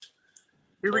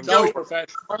Here we I'm go. very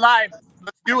professional. We're live.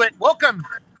 Let's do it. Welcome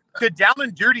to Down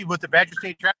and Dirty with the Badger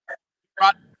State Tractor.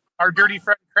 Brought our dirty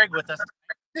friend Craig with us.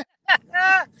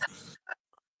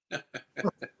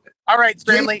 All right,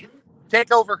 Stanley,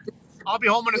 take over. I'll be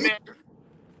home in a minute.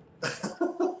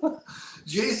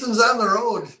 Jason's on the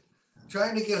road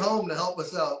trying to get home to help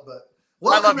us out. But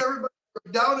welcome, everybody.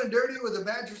 Down and Dirty with the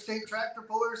Badger State Tractor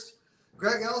Pullers.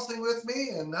 Greg Elsing with me,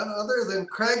 and none other than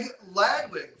Craig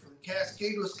Ladwig from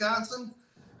Cascade, Wisconsin.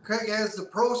 Craig has the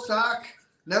Pro Stock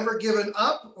Never Given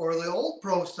Up, or the old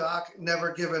Pro Stock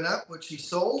Never Given Up, which he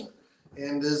sold,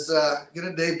 and is going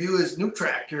to debut his new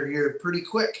tractor here pretty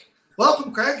quick.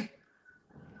 Welcome, Craig.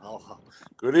 Oh,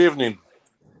 good evening.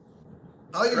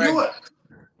 How you doing?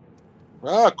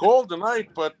 Cold tonight,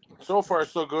 but so far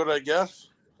so good, I guess.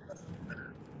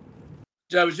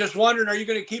 I was just wondering, are you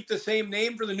going to keep the same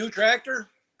name for the new tractor?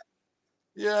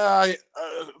 Yeah,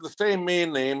 the same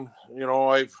main name. You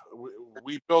know,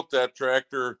 we built that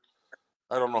tractor.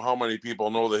 I don't know how many people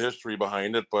know the history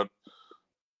behind it, but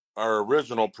our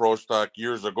original Pro Stock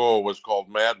years ago was called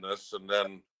Madness, and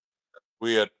then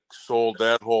we had sold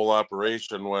that whole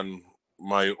operation when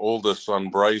my oldest son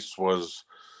Bryce was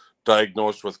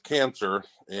diagnosed with cancer,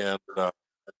 and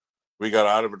we got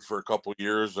out of it for a couple of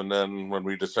years. And then when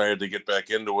we decided to get back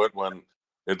into it, when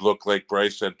it looked like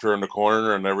Bryce had turned the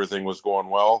corner and everything was going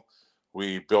well,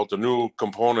 we built a new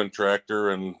component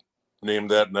tractor and named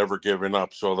that Never Giving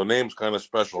Up. So the name's kind of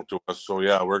special to us. So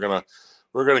yeah, we're gonna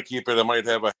keep it. It might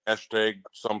have a hashtag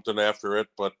something after it,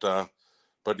 but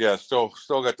yeah, still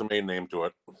got the main name to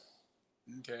it.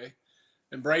 Okay.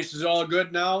 And Bryce is all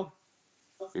good now?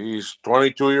 He's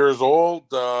 22 years old,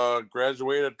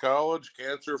 graduated college,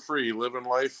 cancer-free, living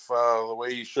life the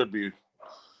way he should be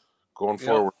going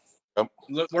forward.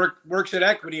 Yep. Works at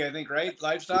Equity, I think, right?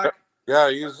 Livestock?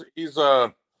 Yeah, he's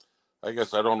I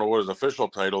guess I don't know what his official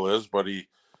title is, but he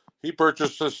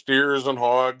purchases steers and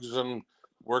hogs and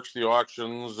works the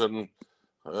auctions, and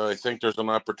I think there's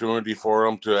an opportunity for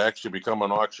him to actually become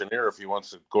an auctioneer if he wants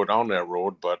to go down that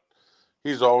road. But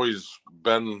he's always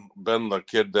been the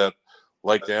kid that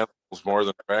liked animals more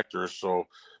than tractors, so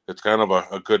it's kind of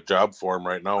a good job for him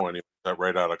right now, and he's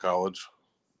right out of college.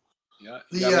 Yeah,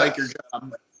 I like your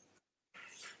job.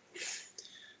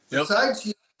 Besides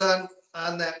you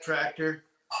on that tractor,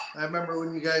 I remember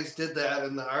when you guys did that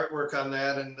and the artwork on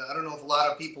that, and I don't know if a lot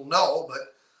of people know,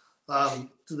 but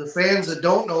to the fans that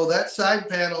don't know, that side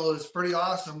panel is pretty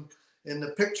awesome, and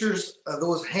the pictures of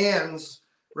those hands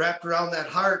wrapped around that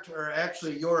heart are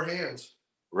actually your hands.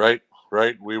 Right.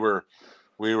 We were,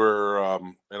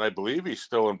 and I believe he's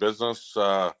still in business.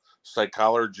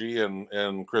 Psychology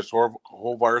and Chris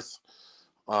Hovarth.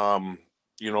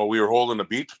 You know, we were holding a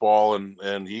beach ball,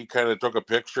 and he kind of took a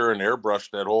picture and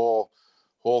airbrushed that whole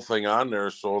thing on there.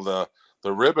 So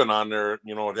the ribbon on there,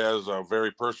 you know, it has a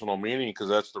very personal meaning because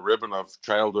that's the ribbon of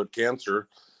childhood cancer.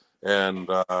 And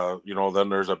you know, then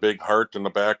there's a big heart in the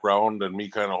background, and me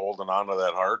kind of holding on to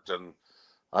that heart. And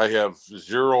I have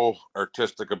zero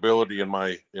artistic ability in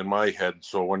my head.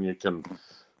 So when you can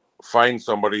find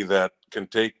somebody that can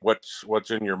take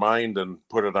what's in your mind and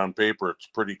put it on paper, it's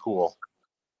pretty cool.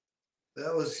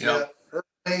 That was that's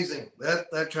amazing.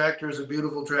 That tractor is a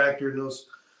beautiful tractor. And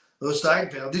those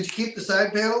side panels. Did you keep the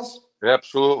side panels?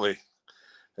 Absolutely.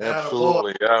 Yeah.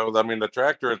 I mean, the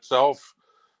tractor itself,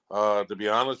 to be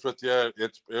honest with you,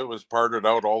 it was parted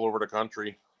out all over the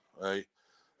country. I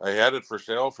had it for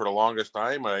sale for the longest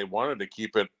time. I wanted to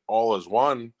keep it all as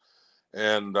one.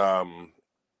 And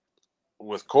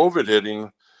with COVID hitting,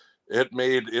 it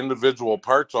made individual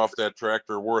parts off that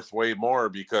tractor worth way more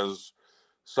because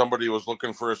somebody was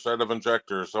looking for a set of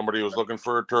injectors, somebody was looking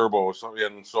for a turbo.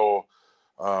 And so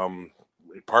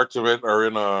parts of it are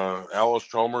in a Alice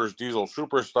Chalmers diesel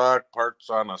super stock,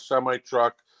 parts on a semi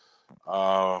truck.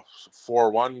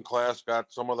 4-1 class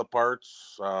got some of the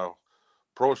parts.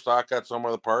 Pro Stock got some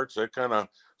of the parts. It's kind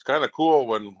of cool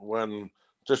when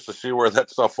just to see where that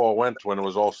stuff all went when it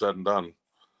was all said and done.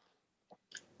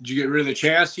 Did you get rid of the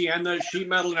chassis and the sheet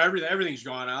metal and everything? Everything's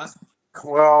gone on.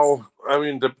 Well, I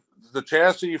mean the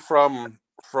chassis from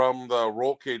the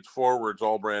roll cage forward's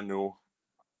all brand new.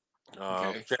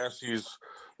 Okay. Chassis,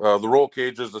 the roll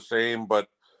cage is the same, but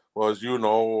well, as you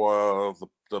know,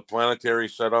 the planetary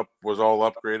setup was all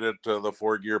upgraded to the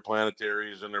 4-gear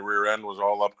planetaries, and the rear end was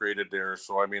all upgraded there.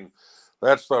 So I mean,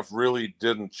 that stuff really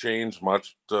didn't change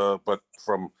much. But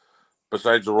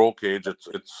besides the roll cage,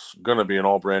 it's going to be an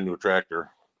all brand new tractor.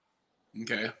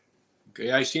 Okay.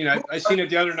 I seen it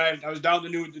the other night. I was down. The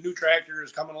new tractor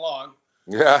is coming along.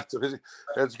 Yeah,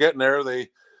 it's getting there. They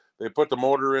put the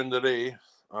motor in today.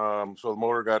 So the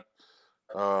motor got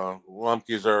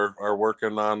Lumpkes are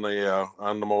working on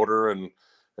the motor,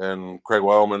 and Craig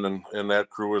Wildman and that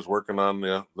crew is working on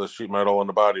the sheet metal and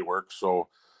the body work. So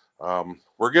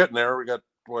we're getting there. We got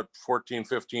 14,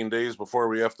 15 days before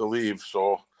we have to leave.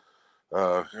 So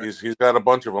he's got a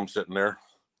bunch of them sitting there.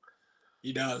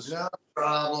 He does. No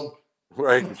problem.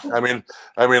 Right. I mean,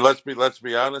 let's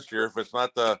be honest here. If it's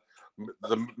not the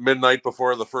midnight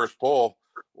before the first pull,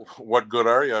 what good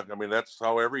are you? I mean, that's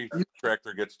how every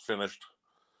tractor gets finished.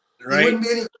 Right.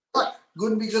 It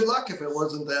wouldn't be good luck if it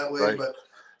wasn't that way. Right. But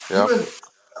Yeah. you've been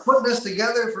putting this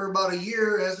together for about a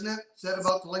year, hasn't it? Is that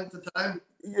about the length of time?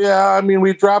 Yeah, I mean,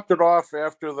 we dropped it off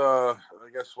after the,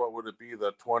 I guess, what would it be,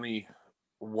 the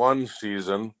 21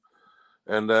 season,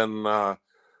 and then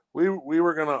we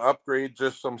were going to upgrade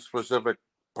just some specific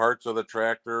parts of the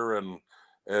tractor, and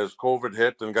as COVID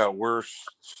hit and got worse,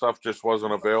 stuff just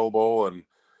wasn't available, and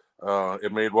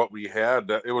it made what we had.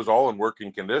 It was all in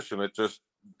working condition. It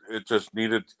just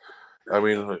needed. I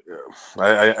mean,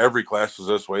 every class is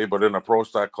this way, but in a pro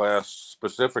stock class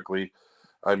specifically,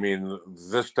 I mean,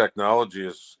 this technology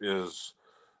is.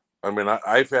 I mean,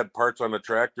 I've had parts on the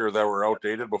tractor that were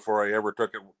outdated before I ever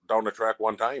took it down the track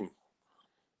one time.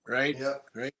 Right. Yeah.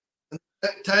 Right.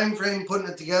 That time frame putting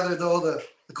it together, though, the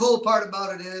cool part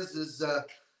about it is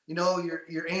you know,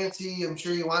 you're antsy. I'm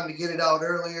sure you wanted to get it out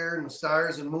earlier, and the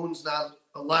stars and moons not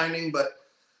aligning. But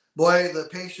boy, the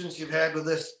patience you've had with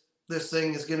this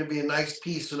thing is going to be a nice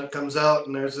piece when it comes out,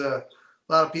 and there's a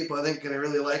lot of people I think going to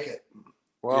really like it.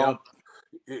 Well,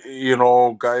 you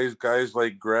know, guys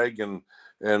like Greg and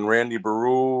Randy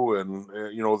Baru and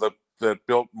you know, that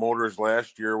built motors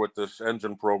last year with this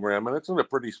engine program, and it's in a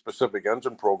pretty specific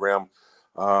engine program.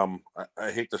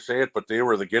 I hate to say it, but they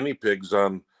were the guinea pigs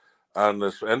on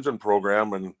this engine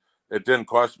program, and it didn't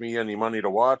cost me any money to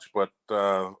watch, but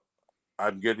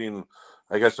I'm getting,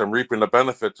 I guess I'm reaping the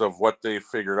benefits of what they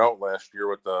figured out last year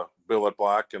with the billet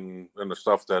block and the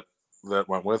stuff that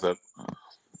went with it.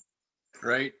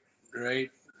 Right.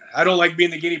 I don't like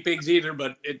being the guinea pigs either,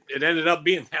 but it ended up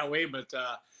being that way. But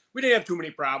we didn't have too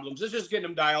many problems. It's just getting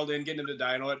them dialed in, getting them to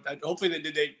dyno it.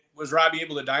 Hopefully, was Robbie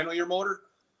able to dyno your motor?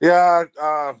 Yeah,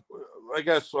 I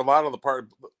guess a lot of the part,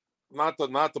 not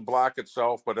the block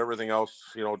itself, but everything else,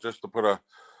 you know, just to put a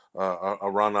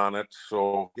run on it.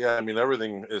 So yeah, I mean,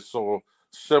 everything is so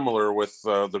similar with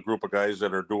the group of guys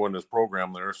that are doing this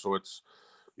program there. So it's,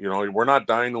 you know, we're not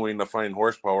dynoing to find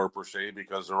horsepower per se,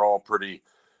 because they're all pretty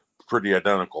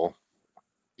identical.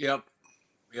 Yep.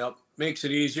 Makes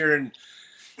it easier, and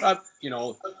you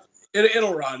know,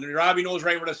 it'll run. Robbie knows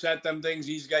right where to set them things.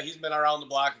 He's been around the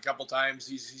block a couple times.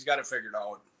 He's got it figured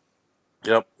out.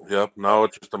 Yep. Now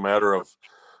it's just a matter of,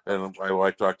 and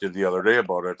I talked to you the other day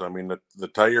about it. I mean, the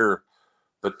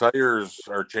tires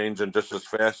are changing just as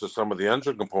fast as some of the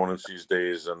engine components these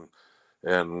days,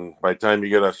 and by the time you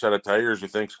get a set of tires you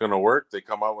think's going to work, they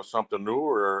come out with something new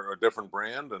or a different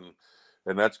brand,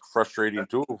 and that's frustrating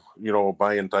too. You know,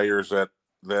 buying tires that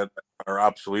are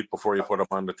obsolete before you put them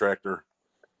on the tractor.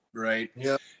 Right.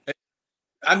 Yeah.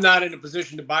 I'm not in a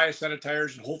position to buy a set of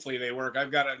tires and hopefully they work.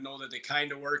 I've got to know that they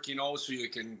kind of work, you know, so you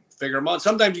can figure them out.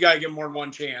 Sometimes you got to give more than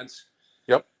one chance.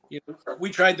 Yep. You know, we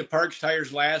tried the Parks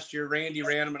tires last year. Randy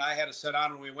ran them, and I had a set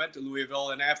on when we went to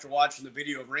Louisville. And after watching the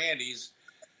video of Randy's,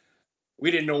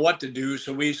 we didn't know what to do,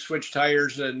 so we switched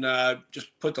tires and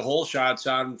just put the whole shots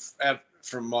on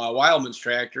from Wildman's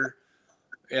tractor,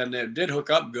 and it did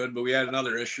hook up good. But we had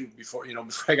another issue before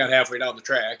I got halfway down the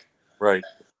track. Right.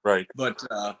 But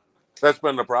that's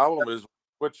been the problem, is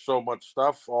switch so much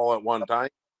stuff all at one time.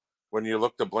 When you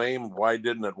look to blame why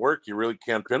didn't it work, you really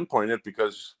can't pinpoint it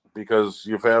because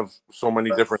you have so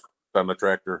many different on the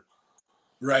tractor.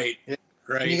 Right. You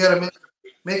got to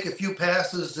make a few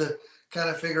passes to kind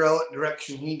of figure out what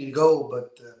direction you need to go.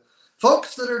 But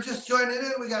folks that are just joining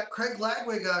in, we got Craig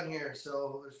Ladwig on here.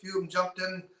 So a few of them jumped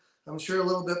in, I'm sure a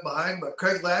little bit behind, but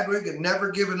Craig Ladwig had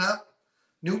Never Given Up,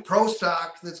 new pro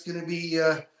stock that's going to be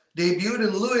debuted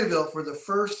in Louisville for the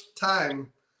first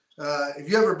time. Have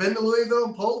you ever been to Louisville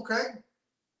and pulled, Craig?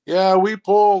 Yeah, we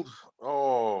pulled,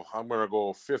 I'm going to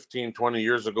go 15, 20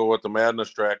 years ago with the Madness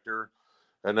tractor.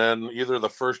 And then either the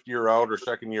first year out or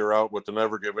second year out with the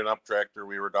Never Giving Up tractor,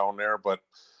 we were down there. But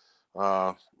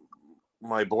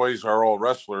my boys are all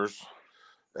wrestlers,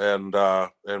 and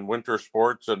winter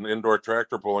sports and indoor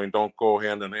tractor pulling don't go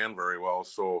hand in hand very well.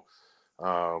 So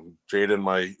Jaden,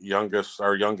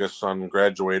 our youngest son,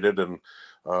 graduated, and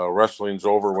wrestling's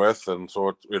over with, and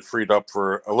so it freed up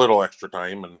for a little extra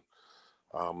time,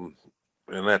 and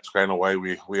that's kind of why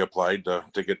we applied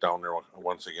to get down there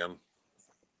once again.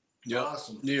 Yep.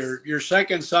 Awesome. Your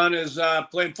second son is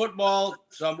playing football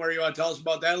somewhere. You want to tell us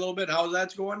about that a little bit? How's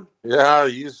that's going? Yeah,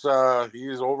 he's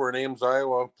over in Ames,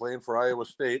 Iowa, playing for Iowa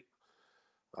State.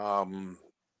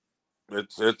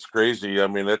 It's crazy. I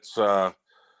mean, it's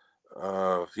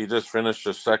he just finished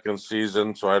his second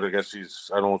season, so I guess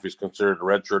I don't know if he's considered a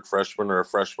redshirt freshman or a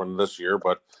freshman this year,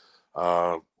 but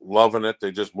loving it.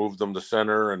 They just moved him to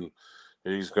center, and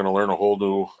he's going to learn a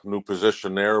whole new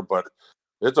position there. But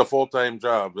it's a full-time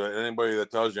job. Anybody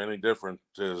that tells you any different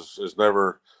has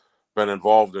never been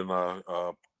involved in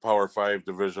a Power 5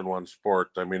 Division I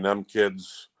sport. I mean, them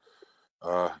kids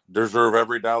deserve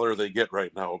every dollar they get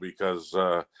right now because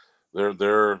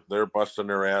they're busting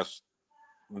their ass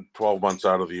 12 months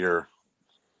out of the year.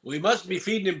 Well, he must be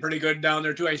feeding him pretty good down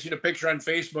there too. I seen a picture on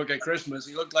Facebook at Christmas.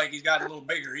 He looked like he's got a little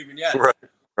bigger even yet.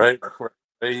 Right.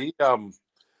 He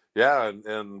yeah,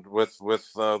 and with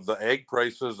the egg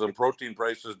prices and protein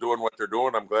prices doing what they're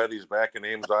doing, I'm glad he's back in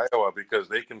Ames, Iowa, because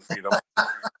they can feed him.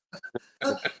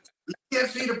 You can't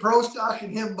feed a pro stock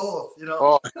and him both, you know.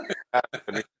 Oh,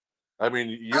 I mean,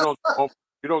 you don't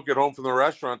get home from the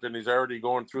restaurant and he's already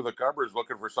going through the cupboards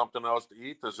looking for something else to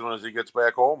eat as soon as he gets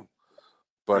back home.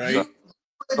 But right.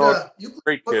 You played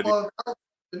great kid. football in college,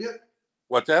 didn't you?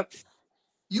 What's that?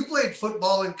 You played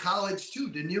football in college too,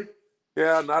 didn't you?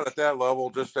 Yeah, not at that level,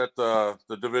 just at the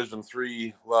Division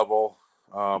III level.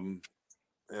 And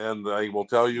I will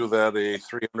tell you that a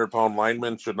 300-pound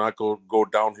lineman should not go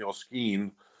downhill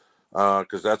skiing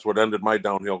because that's what ended my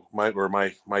downhill, my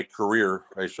career,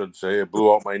 I should say. It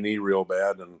blew out my knee real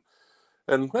bad,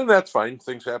 and that's fine.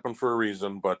 Things happen for a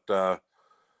reason, but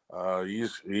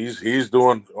he's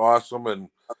doing awesome,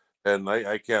 and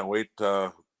I can't wait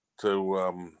to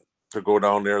go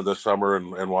down there this summer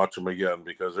and watch him again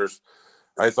because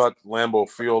I thought Lambeau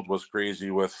Field was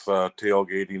crazy with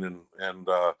tailgating and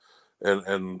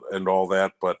all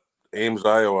that, but Ames,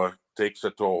 Iowa takes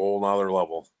it to a whole nother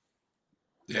level.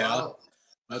 Yeah, Wow.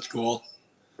 That's cool.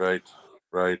 Right.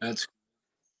 That's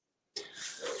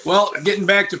well. Getting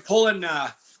back to pulling,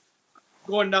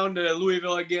 going down to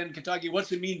Louisville again, Kentucky.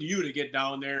 What's it mean to you to get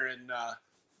down there and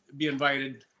be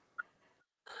invited?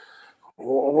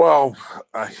 Well,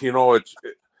 there's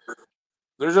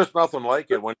just nothing like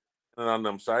it when you're on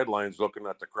them sidelines looking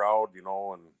at the crowd,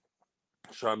 and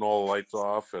shutting all the lights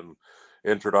off and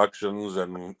introductions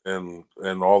and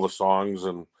all the songs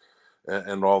and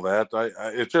all that.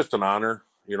 It's just an honor.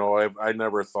 I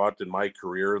never thought in my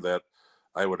career that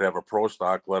I would have a pro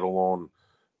stock, let alone,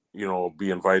 be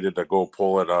invited to go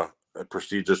pull at a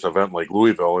prestigious event like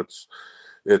Louisville.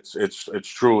 It's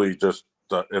truly just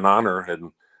an honor.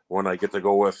 And when I get to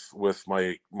go with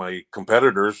my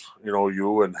competitors,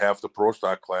 you and half the pro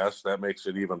stock class, that makes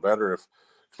it even better.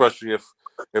 Especially if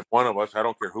one of us, I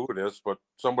don't care who it is, but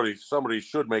somebody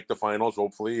should make the finals,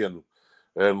 hopefully, and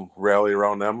rally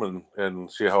around them and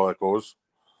see how it goes.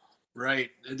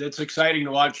 Right. It's exciting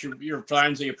to watch your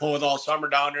friends that you pull with all summer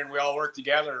down there, and we all work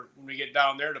together when we get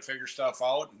down there to figure stuff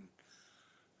out.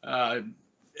 And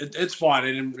it's fun,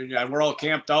 and we're all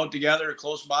camped out together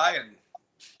close by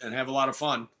and have a lot of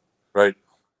fun. Right.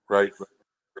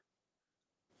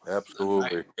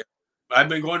 Absolutely. I've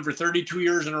been going for 32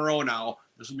 years in a row now.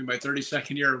 This will be my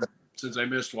 32nd year since I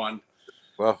missed one.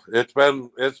 Well, it's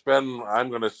been I'm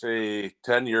going to say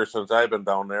 10 years since I've been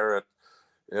down there.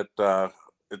 It's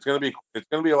going to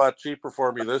be a lot cheaper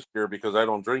for me this year because I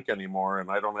don't drink anymore and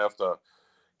I don't have to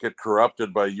get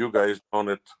corrupted by you guys down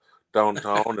at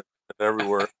downtown and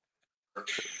everywhere.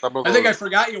 I think I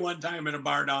forgot you one time in a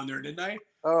bar down there, didn't I?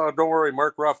 Oh, don't worry.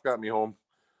 Mark Ruff got me home.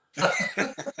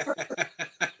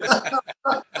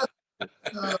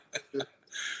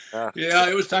 Yeah,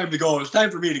 it was time to go. It was time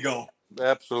for me to go.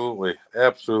 Absolutely.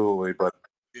 But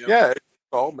Yep. yeah,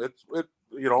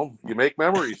 you make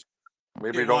memories.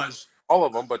 Maybe It don't was. all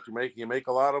of them, but you make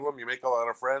a lot of them. You make a lot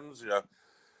of friends.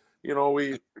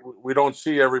 We don't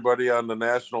see everybody on the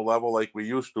national level like we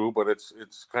used to, but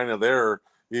it's kind of there.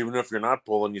 Even if you're not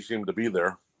pulling, you seem to be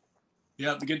there.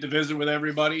 Yeah, to get to visit with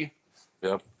everybody.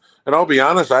 Yeah. And I'll be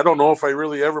honest, I don't know if I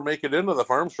really ever make it into the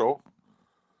farm show.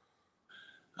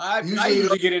 I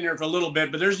usually get in there for a little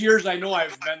bit, but there's years I know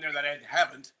I've been there that I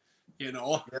haven't,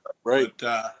 Right.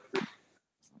 But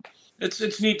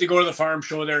it's neat to go to the farm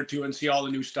show there too and see all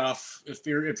the new stuff. If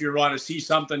you want to see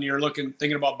something you're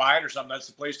thinking about buying or something, that's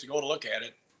the place to go to look at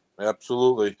it.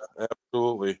 Absolutely.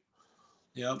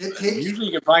 Yeah. Usually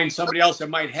you can find somebody else that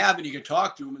might have it. You can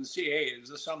talk to them and see, hey, is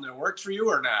this something that works for you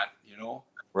or not?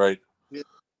 Right.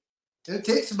 It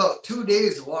takes about 2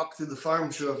 days to walk through the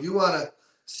farm show. If you want to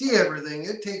see everything,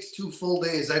 it takes 2 full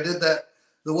days. I did that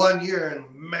the one year,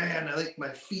 and man, I think my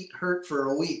feet hurt for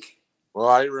a week. Well,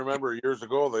 I remember years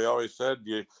ago they always said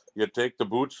you take the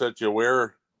boots that you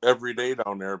wear every day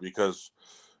down there because,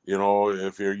 you know,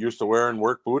 if you're used to wearing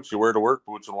work boots, you wear the work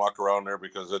boots and walk around there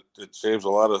because it saves a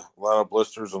lot of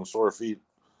blisters and sore feet.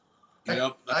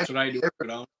 Yep, that's what I do. You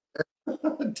know?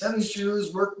 Tennis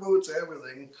shoes, work boots,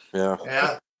 everything. Yeah.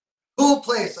 Yeah. Cool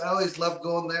place. I always loved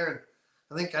going there. And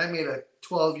I think I made a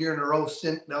 12-year in a row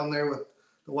stint down there with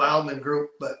the Wildman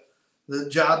group. But the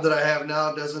job that I have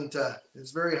now doesn't,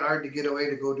 it's very hard to get away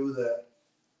to go do that.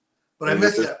 But I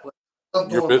miss that place. Love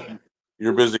going there.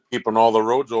 You're busy keeping all the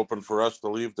roads open for us to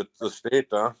leave the state,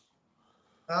 huh?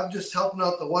 I'm just helping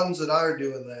out the ones that are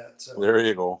doing that. So. There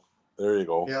you go. There you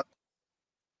go. Yeah.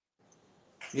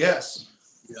 Yes.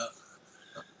 Yeah.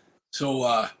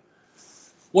 So,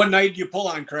 what night do you pull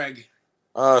on, Craig?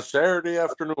 Saturday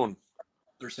afternoon.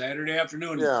 Or Saturday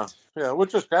afternoon? Yeah. Yeah.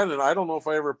 Which is kind of, I don't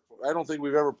think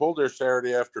we've ever pulled there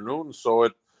Saturday afternoon. So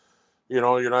you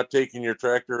know, you're not taking your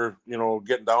tractor, you know,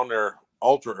 getting down there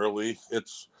ultra early.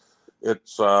 It's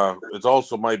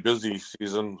also my busy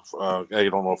season. I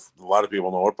don't know if a lot of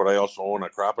people know it, but I also own a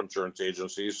crop insurance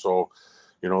agency. So,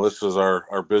 you know, this is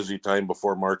our busy time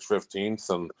before March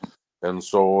 15th. And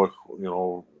so, you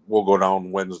know, we'll go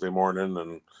down Wednesday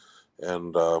morning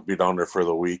and be down there for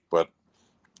the week. But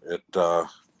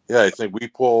I think we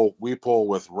pull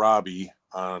with Robbie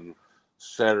on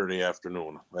Saturday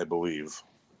afternoon, I believe.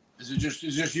 Is it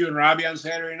just you and Robbie on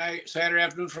Saturday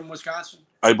afternoon from Wisconsin?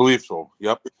 I believe so.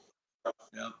 Yep.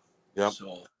 Yep.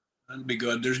 So that'll be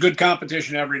good. There's good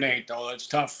competition every night, though. It's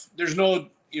tough. There's no,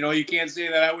 you know, you can't say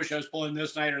that I wish I was pulling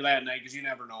this night or that night because you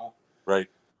never know. Right.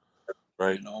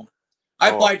 You know, I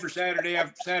applied for Saturday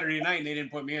night and they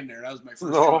didn't put me in there. That was my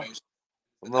first choice.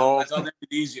 I thought that'd be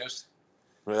the easiest.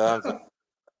 Yeah.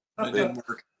 But it didn't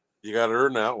work. You got to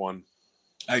earn that one.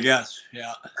 I guess.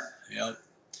 Yeah. Yeah.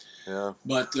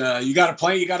 But you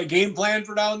got a game plan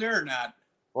for down there or not?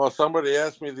 Well, somebody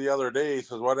asked me the other day, he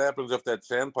says, what happens if that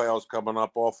sand pile's coming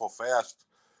up awful fast?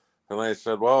 And I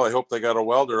said, well, I hope they got a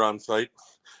welder on site.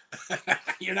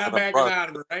 You're not backing out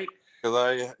of it, right? Because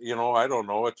I don't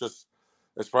know. It's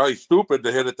probably stupid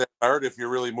to hit it that hard if you're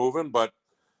really moving, but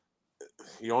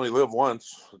you only live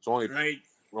once. It's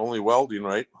only welding,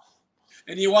 right?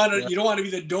 And you don't want to be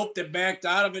the dope that backed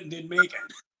out of it and didn't make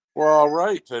it. Well,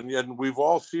 right. And we've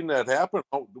all seen that happen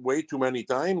way too many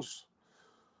times.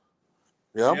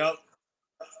 Yep.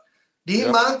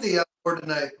 Dean Monty on board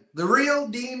tonight. The real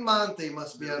Dean Monty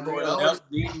must be on board.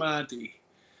 Dean Monty.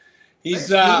 He's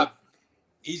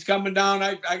coming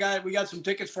down. We got some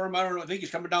tickets for him. I don't know. I think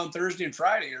he's coming down Thursday and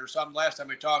Friday or something. Last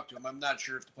time I talked to him, I'm not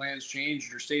sure if the plans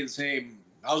changed or stay the same.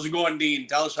 How's it going, Dean?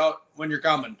 Tell us when you're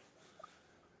coming.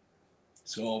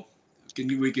 So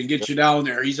we can get you down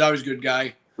there. He's always a good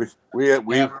guy. We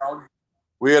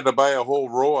had to buy a whole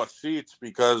row of seats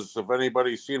because if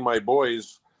anybody's seen my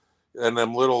boys and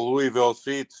them little Louisville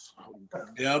seats,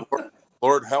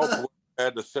 Lord help,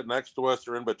 had to sit next to us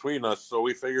or in between us. So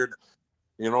we figured,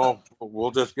 you know,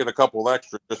 we'll just get a couple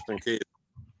extra just in case.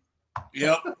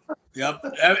 Yep.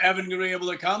 Evan gonna be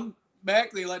able to come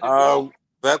back? They let him go?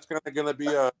 That's going to be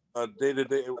a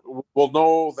day-to-day. We'll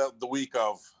know that the week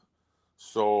of.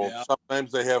 So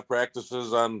sometimes they have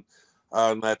practices on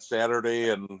that Saturday,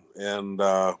 and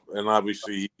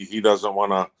obviously he doesn't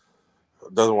want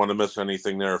to miss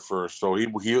anything there first. So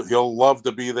he'll love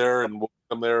to be there, and we'll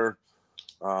come there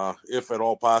if at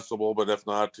all possible. But if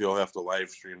not, he'll have to live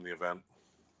stream the event.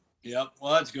 Yep.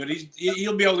 Well, that's good.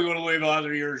 He'll be able to go to Louisville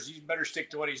other years. He better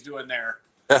stick to what he's doing there.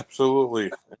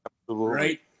 Absolutely.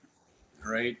 Right.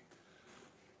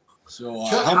 So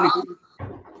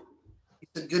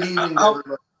good evening,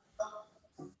 everybody.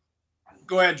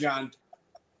 Go ahead, John.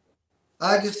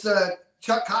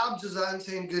 Chuck Hobbs is on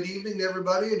saying good evening to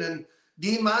everybody, and then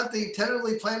Dean Monty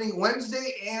tentatively planning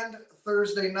Wednesday and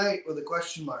Thursday night with a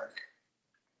question mark.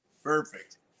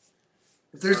 Perfect.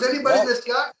 If there's anybody that's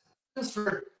got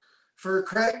questions for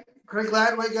Craig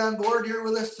Ladwig on board here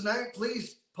with us tonight,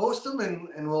 please post them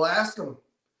and we'll ask them.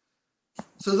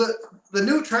 So the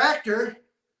new tractor,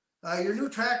 your new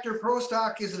tractor Pro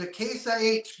Stock, is it a Case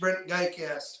IH, Brent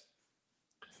Geicast?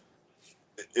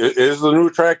 Is the new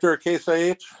tractor a Case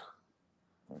IH?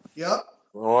 Yep.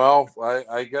 Well,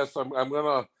 I guess I'm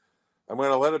gonna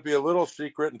let it be a little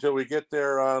secret until we get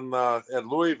there at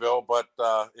Louisville, but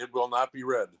it will not be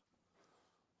red.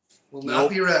 Will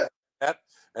not be red. That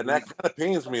kind of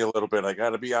pains me a little bit. I got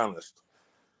to be honest.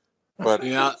 But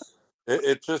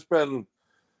it's just been,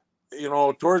 you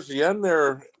know, towards the end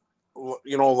there,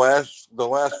 you know, the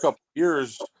last couple of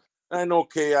years, I know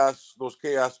those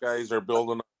Chaos guys are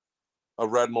building a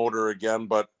red motor again,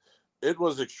 but it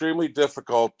was extremely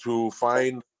difficult to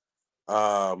find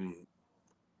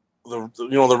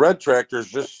the red tractors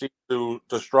just seem to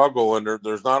struggle, and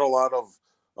there's not a lot of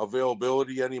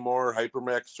availability anymore.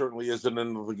 Hypermax certainly isn't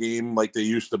in the game like they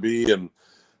used to be, and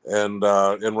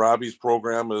Robbie's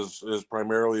program is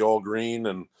primarily all green,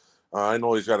 and I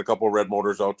know he's got a couple of red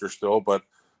motors out there still, but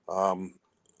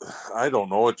I don't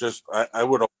know. It just I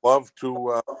would have loved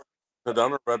to have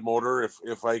done a red motor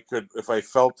if I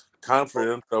felt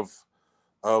confident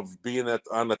of being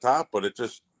on the top, but it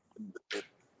just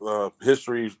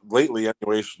history lately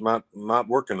anyway not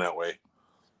working that way.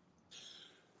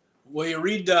 Well, you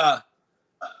read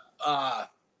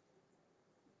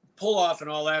pull off and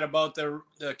all that about the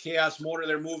Chaos motor.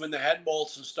 They're moving the head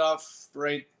bolts and stuff,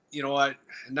 right? You know,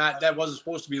 that wasn't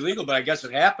supposed to be legal, but I guess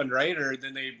it happened, right? Or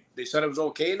then they said it was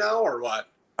okay now, or what?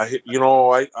 I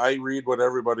read what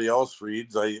everybody else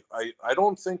reads. I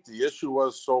don't think the issue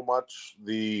was so much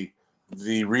the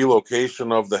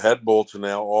relocation of the head bolts and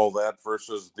all that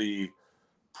versus the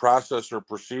process or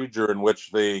procedure in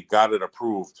which they got it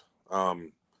approved,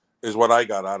 is what I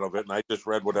got out of it. And I just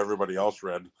read what everybody else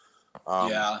read.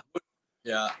 Yeah.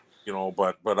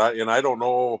 But I don't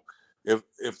know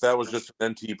if that was just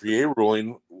an NTPA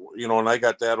ruling, and I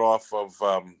got that off of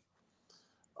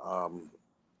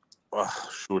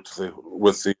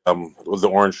with the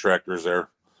orange tractors there.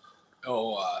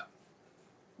 Oh, all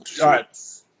right.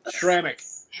 Ceramic.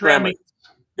 Yep.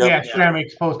 Yeah, Yeah.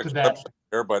 Ceramic's posted that.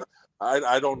 There, but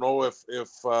I don't know if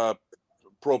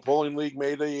Pro Polling League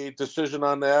made a decision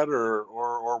on that or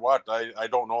what. I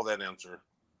don't know that answer.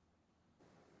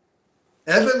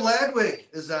 Evan Ladwig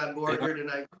is on board here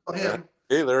tonight. Him.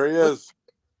 Hey, there he is.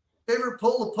 Favorite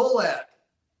pull to pull at?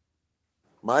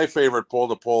 My favorite pull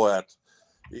to pull at.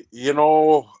 And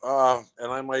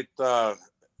I might. They're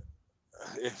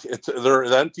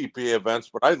the NTPA events,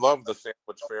 but I love the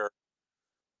Sandwich Fair.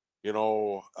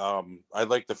 I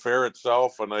like the fair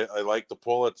itself, and I like the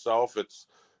pull itself. It's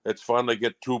fun to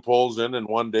get two pulls in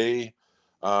one day.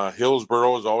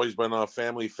 Hillsboro has always been a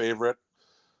family favorite.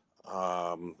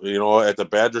 At the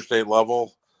Badger State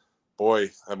level,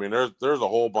 boy, I mean, there's a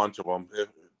whole bunch of them.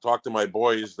 Talk to my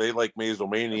boys; they like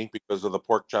Mazomanie because of the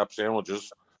pork chop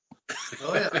sandwiches.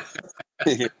 Oh yeah,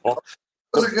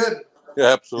 those are good.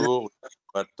 Yeah, absolutely.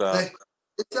 But they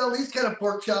sell these kind of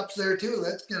pork chops there too.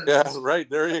 That's kind of nice. Right.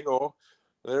 There you go.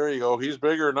 He's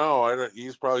bigger now.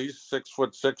 He's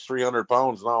 6'6", 300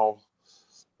 pounds now.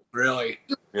 Really?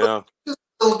 Yeah. Just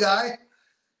a little guy.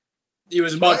 He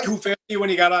was about 250 when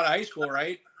he got out of high school,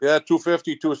 right? Yeah,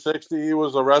 250, 260. He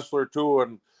was a wrestler too,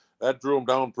 and that drew him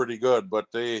down pretty good. But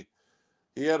he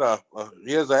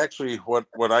has actually what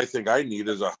I think I need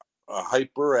is a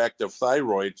hyperactive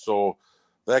thyroid, so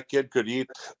that kid could eat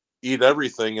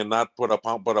everything and not put a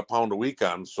pound a week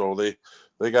on. So they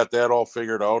got that all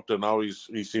figured out, and now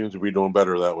he seems to be doing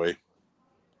better that way.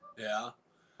 Yeah.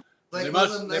 Like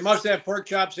they must have pork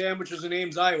chop sandwiches in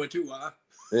Ames, Iowa too, huh?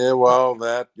 Yeah, well,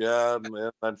 and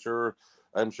I'm sure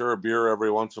a beer every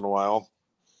once in a while.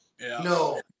 Yeah.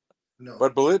 No.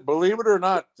 But believe it or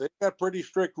not, they got pretty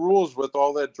strict rules with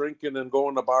all that drinking and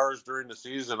going to bars during the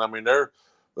season. I mean, they're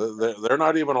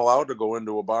not even allowed to go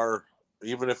into a bar,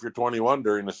 even if you're 21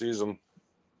 during the season.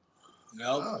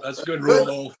 No, that's a good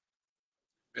rule.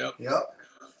 Yep.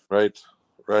 Right.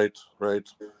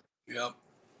 Yep.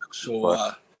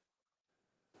 So,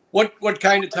 what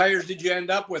kind of tires did you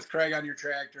end up with, Craig, on your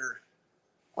tractor?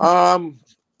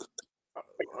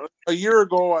 A year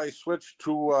ago, I switched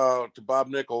to Bob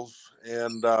Nichols,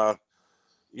 and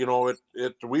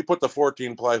we put the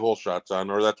 14 ply hole shots on,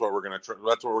 or that's what we're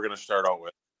gonna start out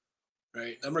with.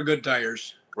 Right, them are good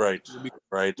tires. Right.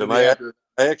 And I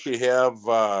actually have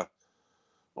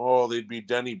they'd be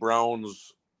Denny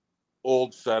Brown's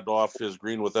old set off his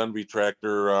Green with Envy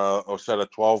tractor, a set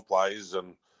of 12 plies,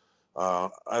 and I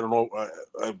don't know.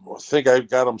 I think I've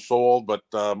got them sold, but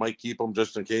might keep them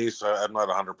just in case. I'm not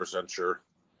 100% sure.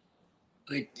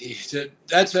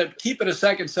 Keeping a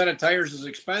second set of tires is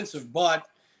expensive, but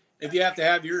if you have to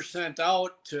have yours sent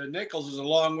out to Nichols is a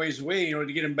long ways away, to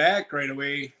get them back right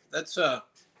away. That's a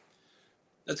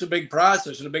big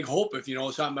process and a big hope if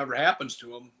something ever happens to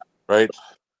them.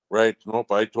 Right.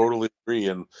 Nope, I totally agree,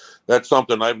 and that's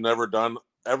something I've never done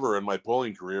ever in my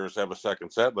pulling career is have a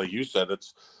second set. Like you said,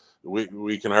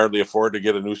 we can hardly afford to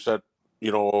get a new set,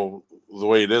 the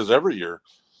way it is every year.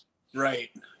 Right.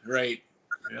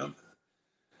 Yeah.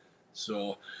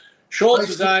 So Schultz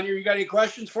is on here. You got any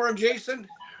questions for him, Jason?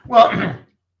 Well,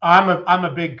 I'm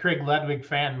a big Craig Ledwig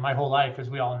fan my whole life, as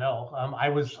we all know.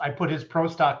 I put his Pro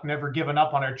Stock Never Given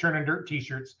Up on our Churn and Dirt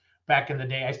t-shirts back in the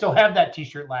day. I still have that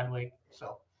t-shirt, Ledwig.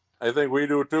 So I think we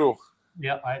do too.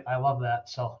 Yeah, I love that.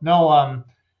 So no,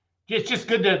 it's just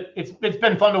good to it's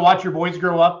been fun to watch your boys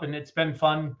grow up, and it's been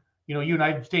fun. You know, you and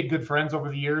I have stayed good friends over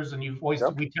the years, and you've always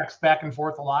we text back and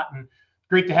forth a lot, and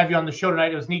great to have you on the show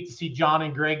tonight. It was neat to see John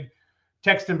and Greg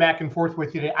texting back and forth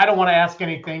with you today. I don't want to ask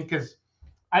anything because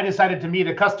I decided to meet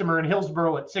a customer in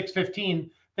Hillsboro at 6:15,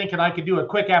 thinking I could do a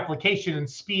quick application and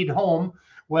speed home.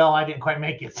 Well, I didn't quite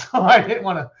make it, so I didn't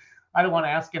want to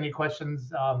ask any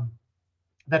questions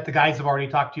that the guys have already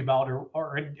talked to you about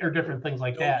or different things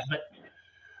like that. But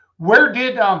where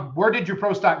did your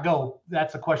pro stock go?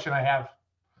 That's a question I have.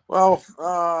 Well,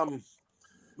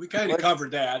 we kind of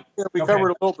covered that. Yeah, we covered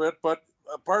a little bit, but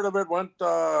part of it went.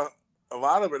 A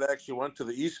lot of it actually went to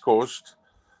the East Coast.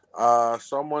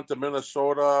 Some went to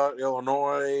Minnesota,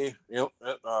 Illinois,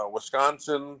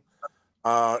 Wisconsin.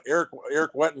 Eric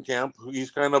Wettenkamp, he's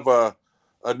kind of a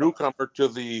newcomer to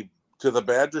the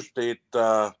Badger State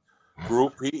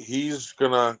group. He's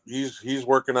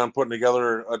working on putting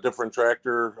together a different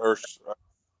tractor, or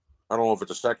I don't know if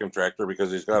it's a second tractor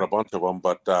because he's got a bunch of them,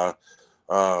 but the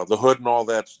hood and all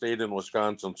that stayed in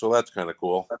Wisconsin, so that's kind of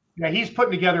cool. Yeah, he's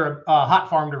putting together a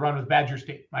hot farm to run with Badger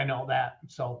State. I know that,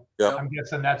 so yep. I'm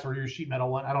guessing that's where your sheet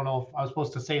metal went. I don't know if I was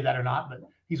supposed to say that or not, but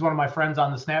he's one of my friends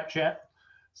on the Snapchat,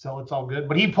 so it's all good.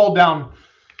 But he pulled down.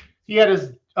 He had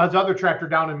his other tractor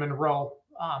down in Monroe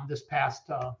this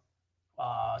past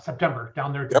September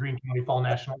down there at the Green County Fall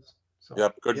Nationals. So,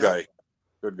 yep, good guy.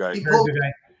 Good guy.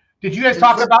 Did you guys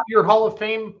talk about your Hall of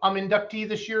Fame inductee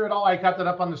this year at all? I got that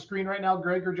up on the screen right now,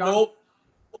 Greg or John? Nope.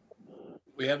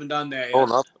 We haven't done that yet. Oh,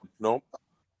 nothing. Nope.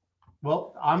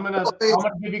 Well, I'm gonna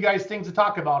give you guys things to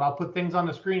talk about. I'll put things on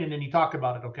the screen and then you talk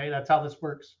about it. Okay, that's how this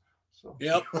works. So.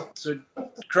 Yep. So,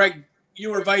 Craig,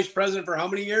 you were vice president for how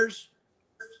many years?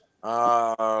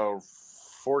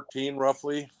 14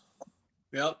 roughly.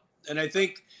 Yep. And I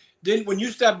think when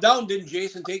you stepped down, didn't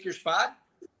Jason take your spot?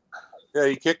 Yeah,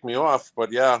 he kicked me off,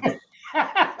 but yeah. Other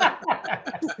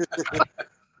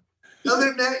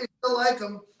than that, you still like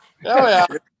him. Oh yeah.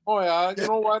 Oh yeah. You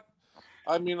know what?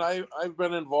 I mean, I've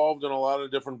been involved in a lot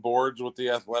of different boards with the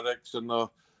athletics and the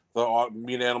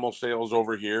meat animal sales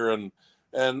over here, and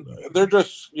they're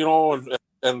just, you know,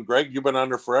 and Greg, you've been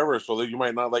under forever, so that you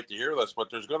might not like to hear this,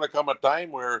 but there's going to come a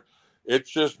time where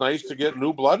it's just nice to get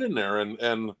new blood in there,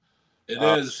 and it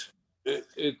is.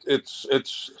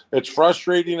 It's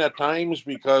frustrating at times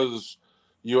because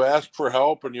you ask for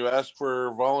help and you ask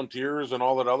for volunteers and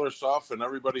all that other stuff, and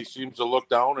everybody seems to look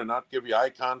down and not give you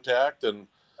eye contact. And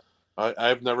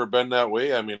I've never been that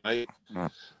way. I mean, I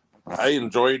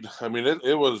enjoyed. I mean,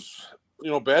 it was, you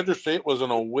know, Badger State was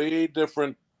in a way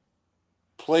different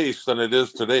place than it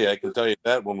is today. I can tell you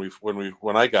that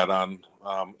when I got on,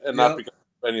 and not because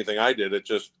of anything I did. It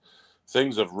just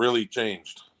things have really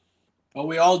changed. Well,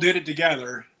 we all did it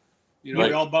together. You know,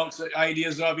 right. We all bounced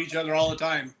ideas off each other all the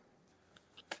time.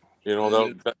 You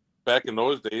know, back in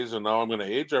those days, and now I'm going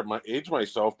to age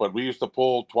myself, but we used to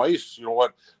pull twice, you know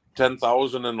what,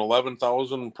 10,000 and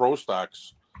 11,000 pro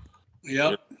stocks.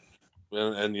 Yep.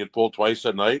 And you'd pull twice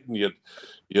at night, and you'd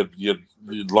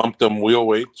lump them wheel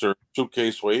weights or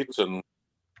suitcase weights, and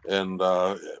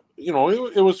you know,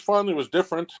 it was fun. It was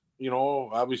different. You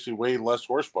know, obviously way less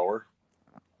horsepower.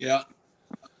 Yeah.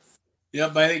 Yeah,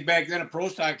 but I think back then at Pro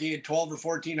Stock, he had 12 or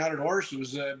 1,400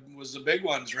 horses was the big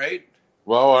ones, right?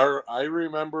 Well, I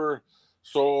remember.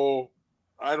 So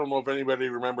I don't know if anybody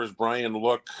remembers Brian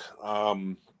Look.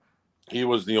 He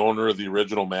was the owner of the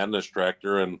original Madness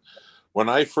tractor, and when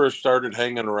I first started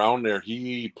hanging around there,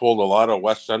 he pulled a lot of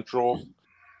West Central.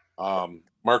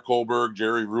 Mark Holberg,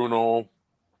 Jerry Runo.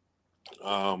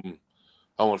 I don't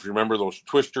know if you remember those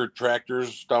Twister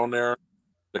tractors down there.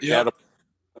 The Caterpillar.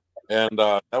 And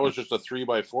that was just a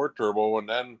 3x4 turbo. And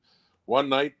then one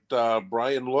night,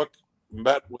 Brian Look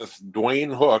met with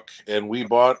Dwayne Hook, and we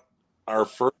bought our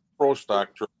first Pro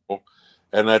Stock turbo.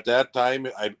 And at that time,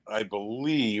 I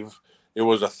believe it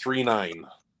was a 3.9.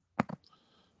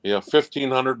 Yeah,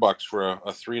 $1,500 for a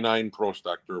 3.9 Pro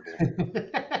Stock turbo.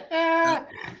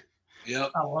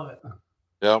 Yep. I love it.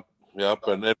 Yep.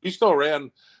 And we still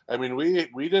ran. I mean, we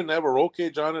didn't have a roll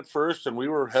cage on it first, and we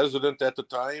were hesitant at the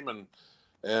time, and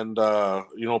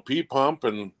you know, P pump,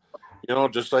 and you know,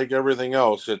 just like everything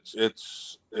else, it's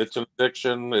an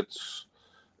addiction.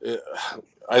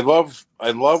 I love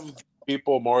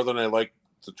people more than I like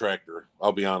the tractor.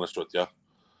 I'll be honest with you.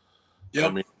 Yeah.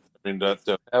 I mean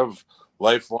to have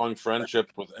lifelong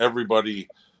friendships with everybody.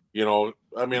 You know,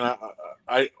 I mean,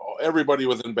 I everybody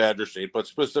within Badger State, but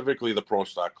specifically the Pro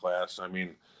Stock class. I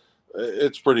mean,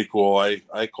 it's pretty cool.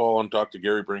 I call and talk to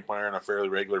Gary Brinkmeyer on a fairly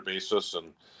regular basis,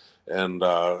 and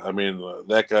I mean,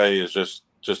 that guy is just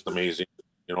amazing.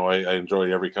 You know, I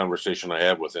enjoy every conversation I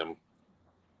have with him.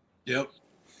 Yep.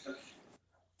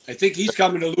 I think he's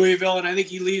coming to Louisville, and I think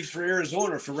he leaves for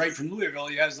Arizona right from Louisville.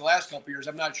 He has the last couple of years.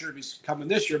 I'm not sure if he's coming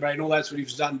this year, but I know that's what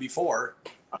he's done before.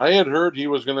 I had heard he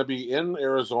was going to be in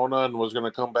Arizona and was going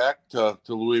to come back to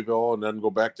Louisville and then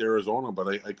go back to Arizona, but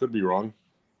I could be wrong.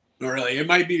 No, really, you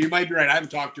might be right. I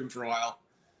haven't talked to him for a while.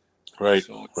 Right,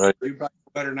 so right. You probably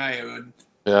better than I would.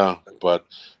 Yeah, but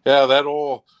yeah, that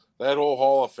whole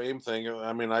Hall of Fame thing.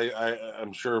 I mean,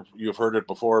 I'm sure you've heard it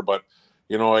before, but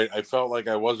you know, I felt like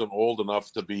I wasn't old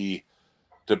enough to be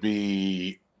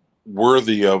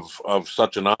worthy of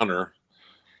such an honor.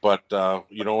 But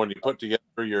you know, when you put together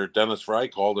your Dennis Fry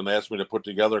called and asked me to put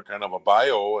together kind of a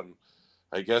bio, and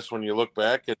I guess when you look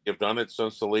back and you've done it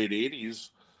since the late '80s,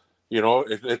 you know,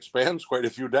 it spans quite a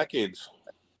few decades.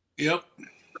 Yep.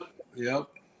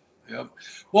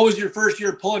 What was your first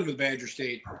year pulling with Badger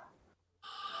State?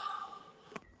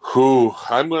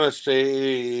 I'm going to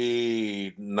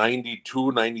say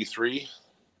 92, 93.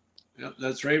 Yep,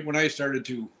 that's right when I started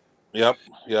too. Yep,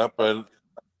 and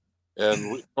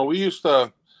we used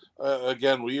to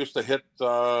we used to hit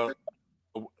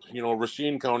you know,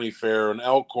 Racine County Fair and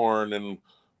Elkhorn and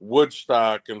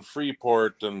Woodstock and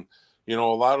Freeport, and you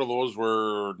know, a lot of those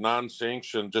were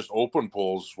non-sanctioned, just open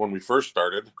pulls when we first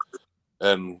started.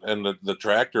 And the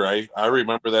tractor, I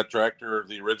remember that tractor,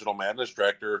 the original Madness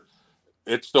tractor,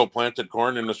 it still planted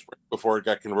corn in the spring before it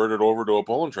got converted over to a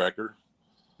pulling tractor.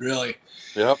 Really?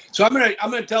 Yep. So I'm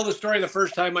gonna tell the story the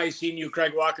first time I seen you,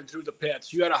 Craig, walking through the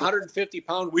pits. You had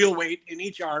 150-pound wheel weight in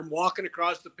each arm, walking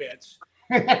across the pits,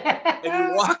 and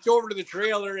you walked over to the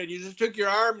trailer and you just took your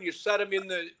arm and you set him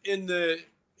in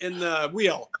the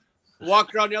wheel.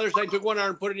 Walked around the other side, took one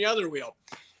arm, put it in the other wheel.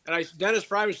 And Dennis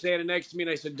Fry was standing next to me, and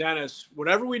I said, Dennis,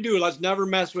 whatever we do, let's never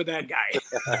mess with that guy.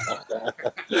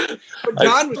 But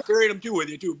John was carrying him with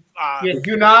you too. Yeah,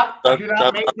 do not make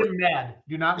him mad.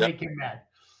 Do not make him mad.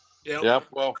 Yep.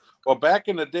 Well, back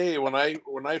in the day when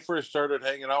I first started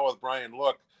hanging out with Brian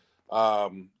Look,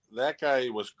 that guy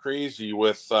was crazy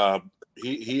with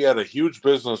he had a huge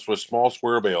business with small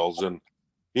square bales, and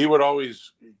he would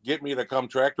always get me to come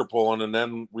tractor pulling, and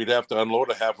then we'd have to unload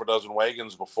a half a dozen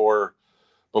wagons before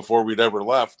we'd ever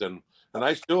left. And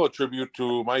I still attribute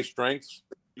to my strengths,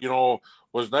 you know,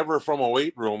 was never from a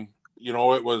weight room. You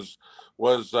know, it was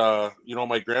you know,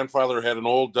 my grandfather had an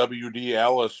old WD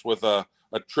Alice with a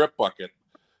trip bucket,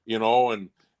 you know, and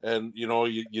you know,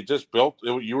 you just built,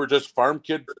 you were just farm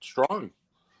kid strong.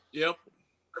 Yep.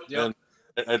 And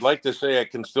I'd like to say I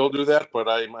can still do that, but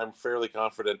I'm fairly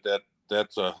confident that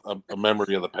that's a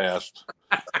memory of the past.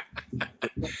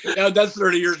 Yeah, that's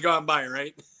 30 years gone by,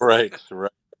 right? Right.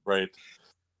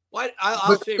 What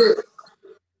I'll say.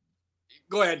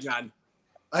 Go ahead, John.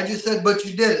 I just said, but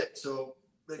you did it. So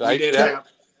I did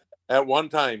at one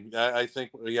time. I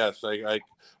think yes.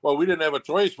 Well, we didn't have a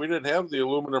choice. We didn't have the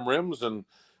aluminum rims, and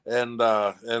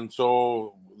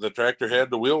so the tractor had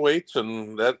the wheel weights,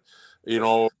 and that, you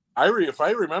know, if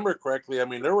I remember correctly, I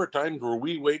mean, there were times where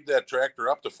we weighed that tractor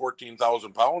up to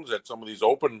 14,000 pounds at some of these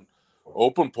open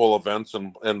pull events,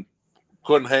 and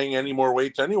couldn't hang any more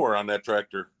weights anywhere on that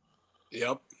tractor.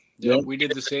 Yep. We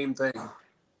did the same thing.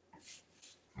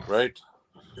 Right.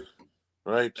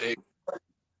 Hey,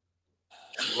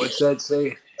 what's that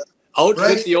say?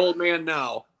 Outfit the old man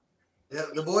now. Yeah,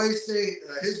 the boys say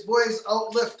his boys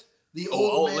outlift the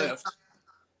old man.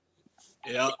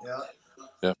 Yeah.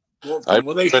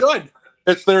 Well, they should.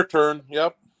 It's their turn.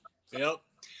 Yep.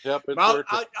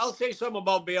 I'll say something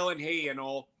about baling hay. You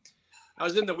know, I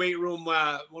was in the weight room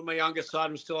when my youngest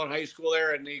son was still in high school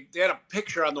there, and they had a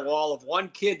picture on the wall of one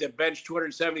kid that benched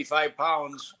 275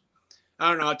 pounds. I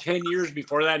don't know, 10 years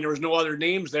before that, and there was no other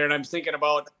names there. And I'm thinking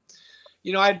about,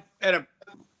 you know, I had a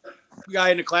guy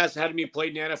in the class that had me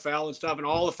played in the NFL and stuff, and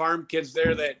all the farm kids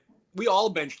there that we all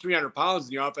benched 300 pounds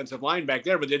in the offensive line back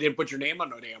there, but they didn't put your name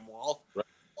on no damn wall.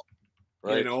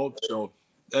 Right. You know, so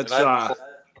that's I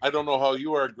don't know how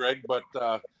you are, Greg, but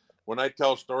when I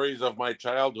tell stories of my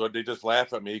childhood, they just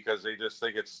laugh at me because they just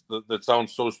think that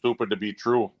sounds so stupid to be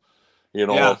true. You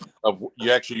know,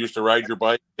 you actually used to ride your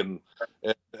bike and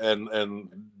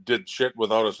did shit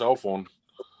without a cell phone.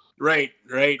 Right.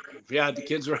 Yeah, the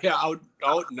kids were out,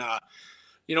 and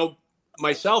you know,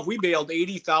 myself, we baled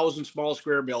 80,000 small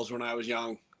square bales when I was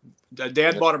young.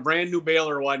 Dad bought a brand new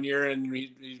baler one year, and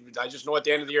I just know at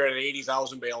the end of the year it had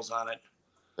 80,000 bales on it.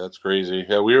 That's crazy.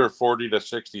 Yeah, we were 40 to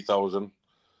 60,000.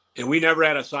 And we never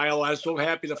had a silo. I was so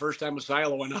happy the first time a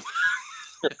silo went up.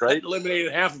 Right.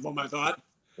 Eliminated half of them, I thought.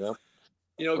 Yeah.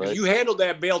 You know, because you handled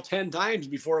that bale 10 times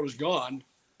before it was gone.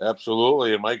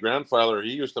 Absolutely. And my grandfather,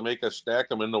 he used to make us stack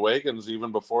them in the wagons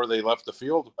even before they left the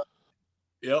field.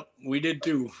 Yep, we did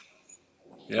too.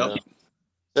 Yep.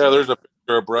 Yeah, there's a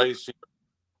picture of Bryce.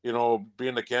 you know,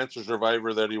 being the cancer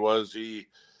survivor that he was, he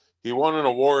won an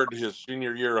award his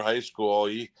senior year of high school.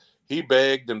 He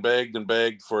begged and begged and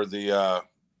begged for the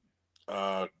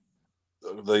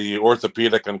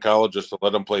orthopedic oncologist to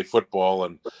let him play football.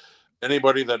 And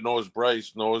anybody that knows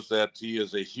Bryce knows that he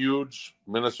is a huge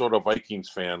Minnesota Vikings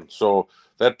fan. So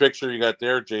that picture you got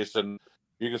there, Jason,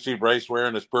 you can see Bryce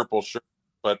wearing his purple shirt,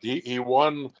 but he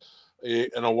won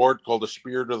an award called the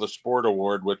Spirit of the Sport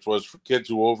Award, which was for kids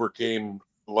who overcame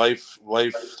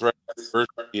life-threatening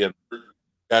adversity and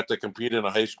got to compete in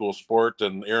a high school sport.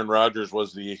 And Aaron Rodgers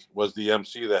was the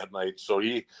MC that night. So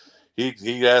he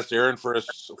asked Aaron for a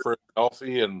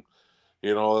selfie, and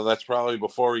you know, that's probably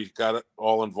before he got it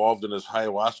all involved in his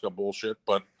ayahuasca bullshit.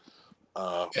 But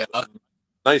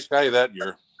nice guy that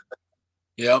year.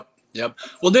 Yep.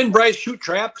 Well, didn't Bryce shoot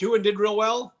trap too and did real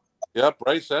well? Yep,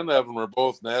 Bryce and Evan were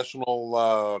both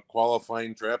national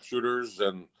qualifying trap shooters,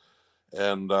 and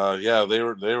yeah, they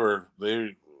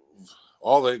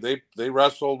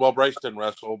wrestled. Well, Bryce didn't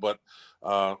wrestle, but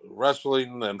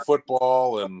wrestling and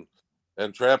football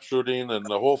and trap shooting, and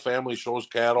the whole family shows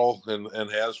cattle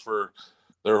and has for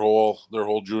their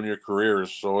whole junior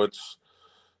careers. So it's,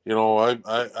 you know,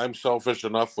 I'm selfish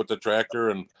enough with the tractor,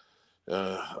 and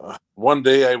one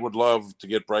day I would love to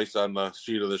get Bryce on the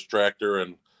seat of this tractor,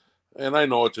 and I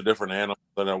know it's a different animal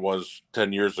than it was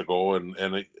 10 years ago,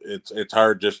 and it's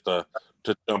hard just to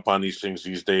jump on these things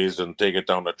these days and take it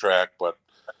down the track, but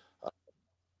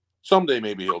someday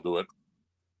maybe he'll do it.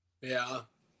 Yeah,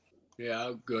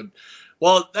 good.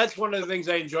 Well, that's one of the things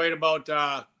I enjoyed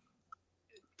about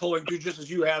pulling through, just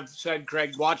as you have said,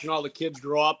 Craig, watching all the kids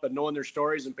grow up and knowing their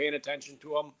stories and paying attention to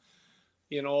them,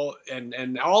 you know,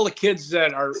 and all the kids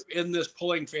that are in this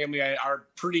pulling family are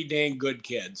pretty dang good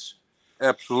kids.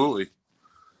 Absolutely.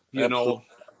 You know,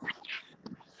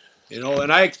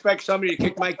 and I expect somebody to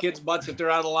kick my kids' butts if they're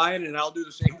out of line, and I'll do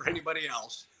the same for anybody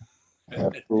else.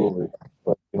 Absolutely.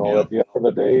 But, you know, at the end of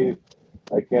the day,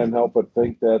 I can't help but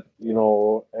think that, you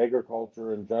know,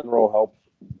 agriculture in general helps,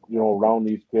 you know, around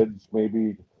these kids,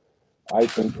 maybe I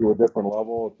think to a different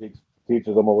level. It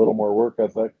teaches them a little more work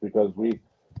ethic, because we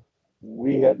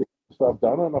had to get stuff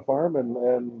done on the farm,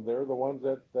 and they're the ones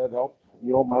that helped,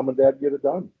 you know, mom and dad get it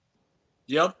done.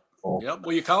 Yep.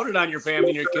 Well, you counted on your family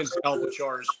and your kids to help with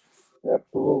chores.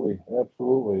 Absolutely.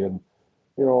 And,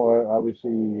 you know, obviously,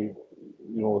 you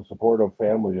know, the support of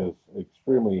family is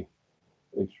extremely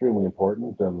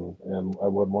important, and I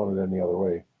wouldn't want it any other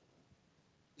way.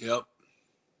 Yep.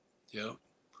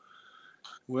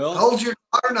 Well, how old's your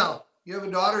daughter now? You have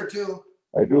a daughter too.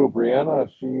 I do. Brianna,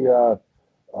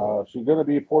 she's going to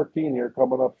be 14 here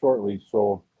coming up shortly.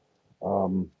 So,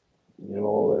 you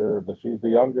know, she's the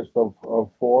youngest of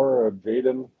four.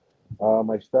 Jaden,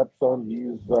 my stepson,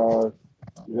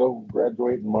 he'll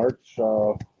graduate in March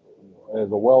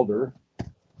as a welder,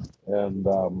 and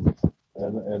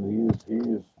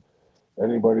he's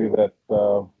anybody that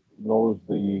knows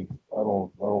the I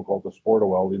don't call it the sport of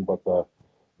welding, but the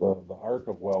art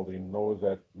of welding knows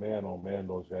that, man, oh man,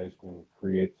 those guys can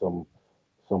create some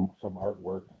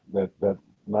artwork that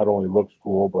not only looks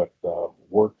cool but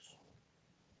works.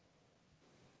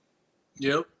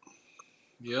 Yep.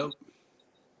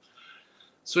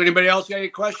 So anybody else got any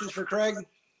questions for Craig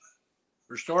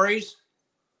or stories?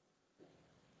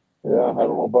 Yeah, I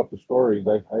don't know about the stories.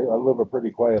 I live a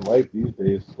pretty quiet life these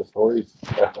days. The stories,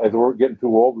 as we're getting too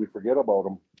old, we forget about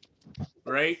them.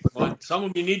 Right. Well, some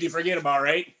of them you need to forget about,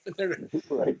 right?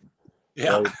 Right.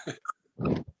 Yeah.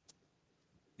 Right.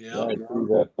 Yeah. I see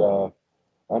that.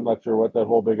 I'm not sure what that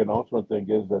whole big announcement thing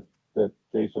is that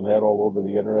Jason had all over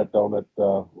the internet down at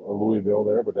Louisville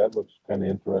there, but that looks kind of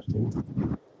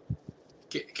interesting.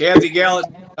 Kathy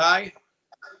Gallant, hi.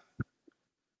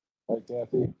 Hi,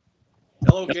 Kathy.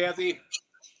 Hello, Kathy.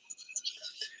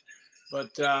 But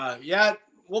yeah,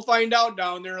 we'll find out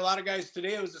down there. A lot of guys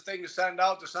today, it was the thing to send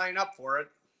out to sign up for it.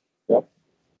 Yep.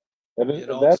 And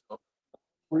that's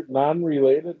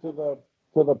non-related to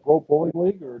the Pro Pulling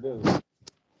League, or it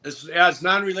is? It's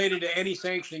non-related to any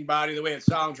sanctioning body, the way it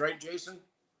sounds, right, Jason?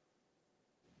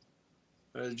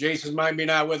 Jason might be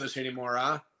not with us anymore,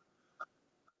 huh?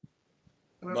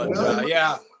 But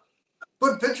yeah.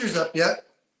 Put pictures up yet?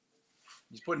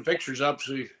 He's putting pictures up,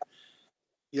 so he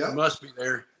must be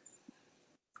there.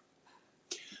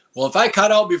 Well, if I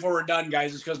cut out before we're done,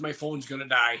 guys, it's because my phone's gonna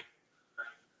die.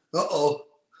 Uh-oh.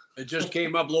 It just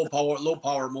came up low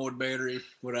power mode battery,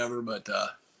 whatever, but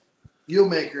You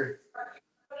make her.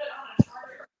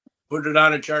 Put it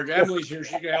on a charge. Emily's here,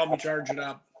 she can help me charge it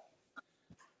up.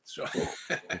 So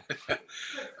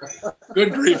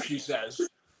good grief, she says.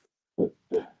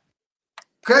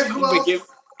 Craig, who else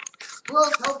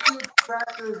helped you with the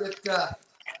tractor that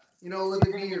whether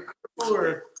it be your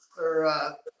crew or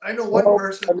I know one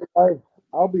person.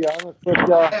 I'll be honest with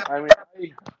you. I mean,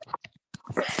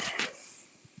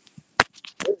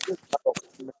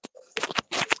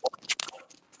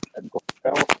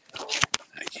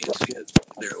 I can't see it.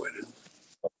 There it is.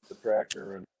 the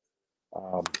tractor and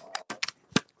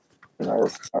our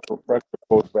friendship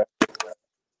goes back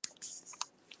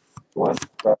when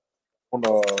on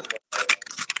a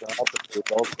job that was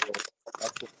also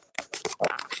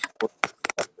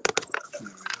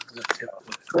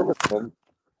serviceman,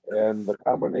 and the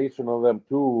combination of them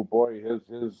two, boy,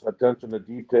 his attention to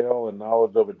detail and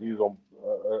knowledge of a diesel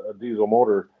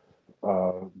motor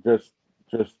just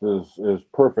is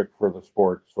perfect for the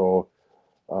sport. So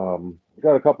we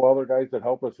got a couple other guys that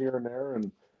help us here and there,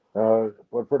 and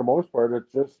but for the most part,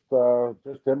 it's just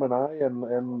him and I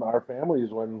and our families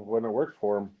when it works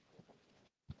for him.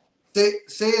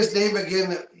 Say his name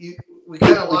again. We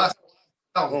kind of lost.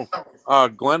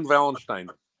 Glenn Valenstein.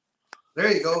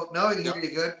 There you go. Now I can hear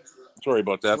you good. Sorry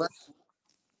about that.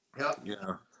 Yeah.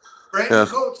 Yeah. Brandon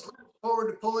Coates looking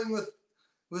forward to pulling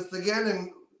with again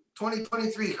in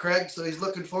 2023, Craig. So he's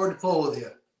looking forward to pull with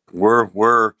you.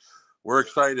 We're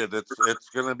excited. It's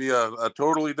going to be a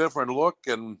totally different look,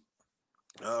 and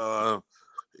kind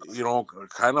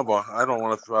of a, I don't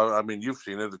want to. I mean, you've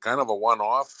seen it. Kind of a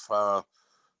one-off.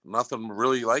 Nothing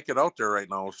really like it out there right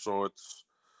now. So it's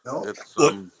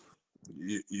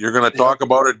you're going to talk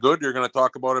about it good. You're going to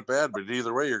talk about it bad. But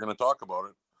either way, you're going to talk about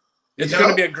it. It's going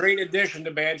to be a great addition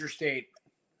to Badger State.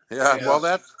 Yeah. Well,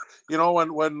 that's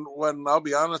when I'll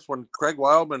be honest, when Craig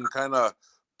Wildman kind of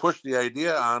pushed the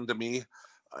idea onto me,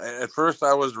 at first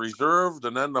I was reserved,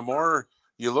 and then the more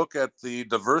you look at the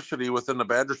diversity within the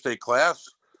Badger State class,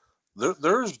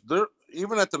 there's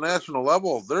even at the national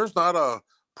level, there's not a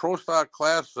pro stock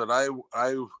class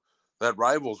that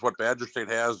rivals what Badger State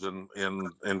has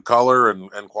in color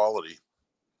and quality.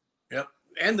 Yep.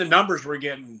 And the numbers we're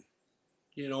getting,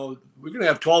 we're going to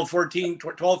have 12, 14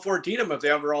 of them if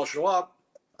they ever all show up.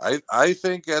 I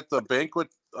think at the banquet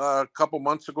a couple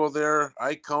months ago there,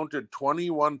 I counted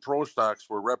 21 pro stocks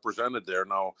were represented there.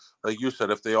 Now, like you said,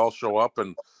 if they all show up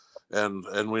and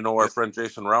we know our friend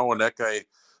Jason Rowan, that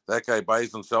guy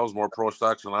buys and sells more pro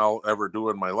stocks than I'll ever do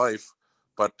in my life.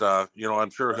 But I'm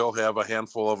sure he'll have a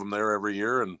handful of them there every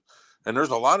year, and there's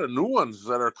a lot of new ones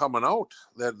that are coming out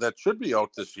that should be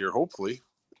out this year, hopefully.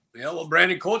 Yeah, well,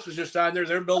 Brandon Coates was just on there.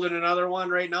 They're building another one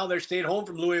right now. They stayed home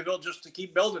from Louisville just to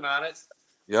keep building on it.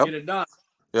 Yep. Get it done.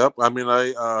 Yep. I mean,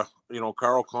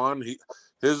 Carl Kahn,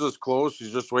 his is close.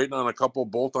 He's just waiting on a couple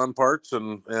bolt-on parts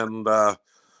and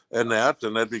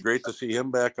that'd be great to see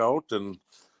him back out. And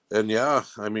yeah,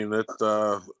 I mean, I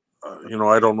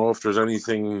don't know if there's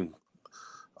anything.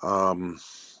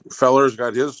 Feller's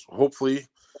got his hopefully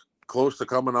close to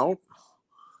coming out.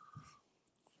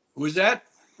 Who's that?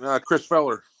 Chris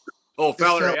Feller. Oh,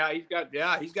 Feller,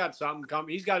 he's got something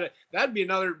coming. That'd be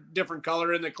another different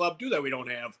color in the club too that we don't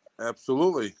have.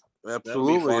 Absolutely. And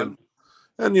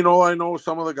I know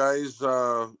some of the guys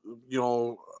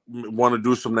want to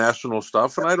do some national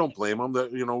stuff, and I don't blame them.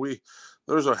 That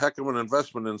there's a heck of an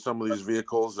investment in some of these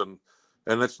vehicles, and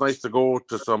it's nice to go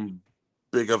to some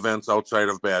big events outside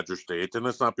of Badger State. And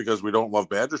it's not because we don't love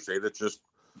Badger State. It's just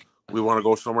we want to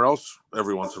go somewhere else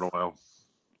every once in a while.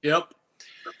 Yep.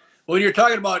 When you're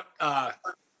talking about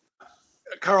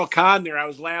Carl Kahn there, I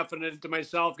was laughing to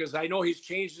myself because I know he's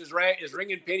changed his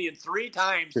ring and pinion 3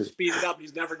 times to speed it up.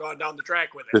 He's never gone down the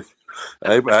track with it.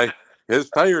 His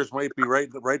tires might be right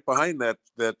behind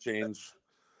that change.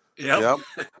 Yep.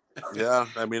 Yeah.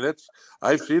 I mean,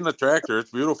 I've seen the tractor.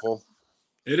 It's beautiful.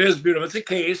 It is beautiful. It's a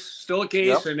case, still a case,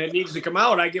 yep. And it needs to come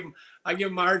out. I give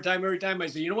him a hard time every time I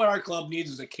say, what our club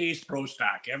needs is a case pro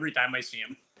stock. Every time I see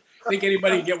him, think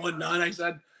anybody can get one done? I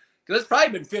said, because it's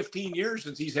probably been 15 years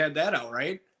since he's had that out,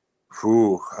 right?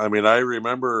 Ooh, I mean, I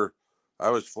remember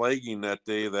I was flagging that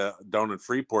day down in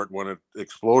Freeport when it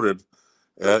exploded.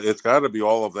 It's got to be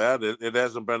all of that. It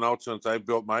hasn't been out since I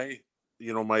built my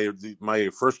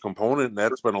first component, and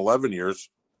that's been 11 years.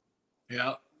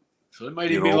 Yeah, so it might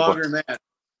even be longer than that.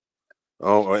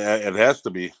 Oh, it has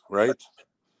to be, right?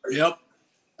 Yep.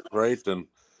 Right,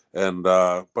 and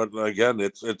but again,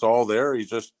 it's all there.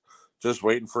 He's just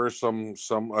waiting for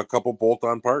a couple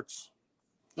bolt-on parts.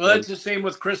 Well, that's the same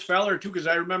with Chris Feller too, because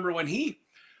I remember when he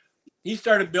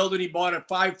started building, he bought a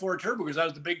 5.4 turbo because that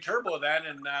was the big turbo then,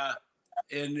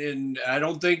 and I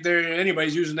don't think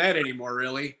anybody's using that anymore,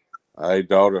 really. I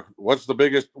doubt it.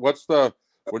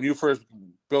 When you first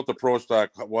built the Pro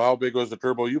Stock, well, how big was the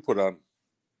turbo you put on?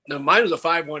 No, mine was a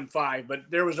 5.15, but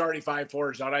there was already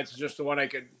 5.4s out. It's just the one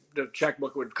the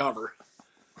checkbook would cover.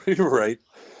 You're right.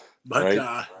 But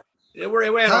right. It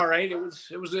went all right. It was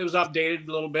updated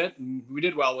a little bit, and we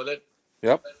did well with it.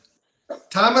 Yep.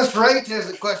 Thomas Wright has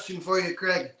a question for you,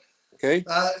 Craig. Okay.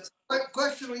 It's a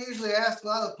question we usually ask a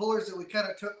lot of the pullers that we kind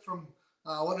of took from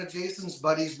one of Jason's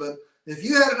buddies. But if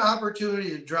you had an opportunity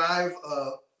to drive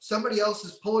somebody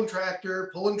else's pulling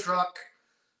tractor, pulling truck,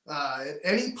 at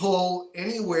any pull,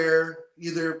 anywhere,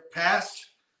 either past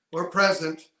or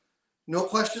present, no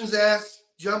questions asked,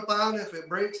 jump on. If it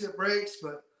breaks, it breaks,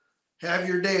 but have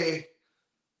your day.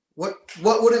 What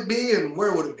would it be and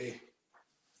where would it be?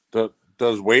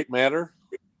 Does weight matter?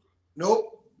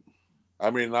 Nope.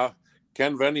 I mean,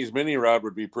 Ken Venny's mini rod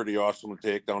would be pretty awesome to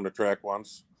take down the track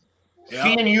once. Yeah.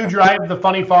 Seeing you drive the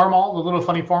funny farmall, the little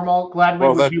funny farmall,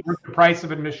 Gladwin would be worth the price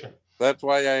of admission. That's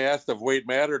why I asked if weight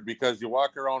mattered, because you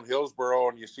walk around Hillsboro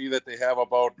and you see that they have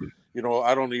about,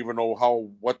 I don't even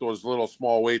know what those little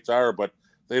small weights are, but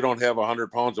they don't have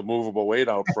 100 pounds of movable weight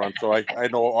out front. So I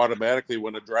know automatically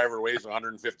when a driver weighs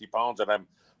 150 pounds that I'm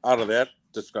out of that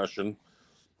discussion.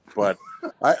 But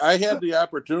I had the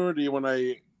opportunity when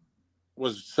I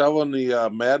was selling the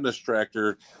Madness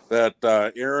tractor that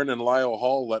Aaron and Lyle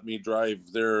Hall let me drive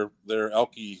their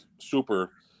Elky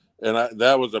Super. And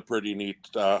that was a pretty neat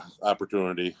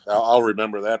opportunity. I'll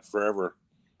remember that forever.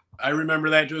 I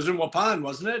remember that. It was in Waupun,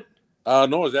 wasn't it? No,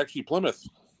 it was actually Plymouth.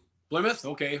 Plymouth?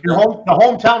 Okay. The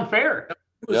hometown fair.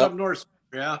 It was up north.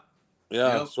 Yeah.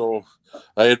 Yeah. Yep. So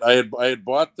I had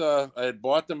bought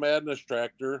the Madness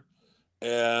tractor,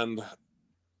 and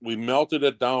we melted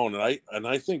it down. And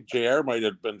I think JR might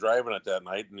have been driving it that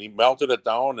night, and he melted it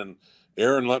down, and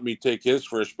Aaron let me take his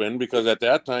for a spin, because at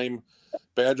that time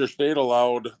Badger State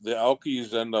allowed the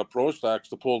Elkies and the Pro Stocks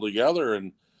to pull together,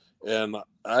 and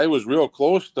I was real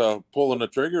close to pulling the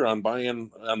trigger on buying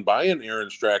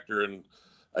Aaron's tractor, and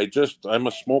I'm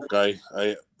a smoke guy.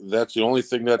 That's the only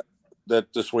thing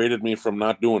that dissuaded me from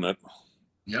not doing it.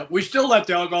 Yeah, we still let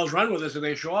the Outlaws run with us and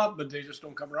they show up, but they just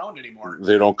don't come around anymore.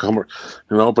 They don't come, but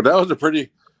that was a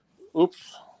pretty,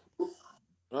 oops.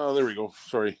 Oh, there we go.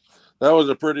 Sorry. That was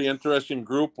a pretty interesting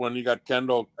group when you got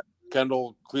Kendall,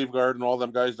 Cleveguard, and all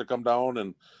them guys to come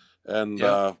down, and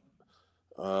Yeah.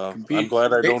 I'm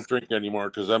glad I don't drink anymore,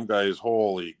 because them guys,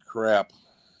 holy crap.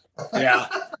 Yeah.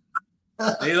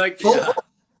 They like Full- yeah.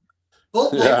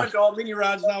 Full- They Yeah. went to all mini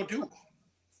rods now too.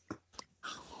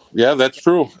 Yeah, that's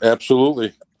true.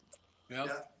 Absolutely. Yeah.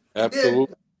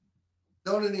 Absolutely.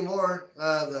 Don't anymore.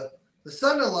 The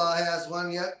son-in-law has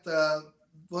one yet.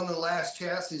 One of the last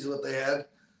chassis what they had,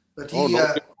 but he,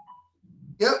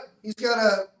 yep, he's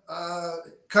got a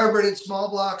carbureted small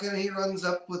block, and he runs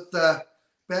up with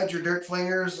Badger Dirt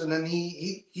Flingers, and then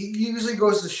he usually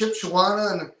goes to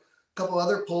Shipshewana and a couple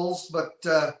other pulls, but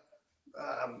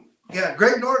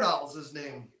Greg Nordall's his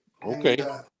name. Okay.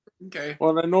 And, Okay.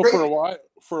 Well, I know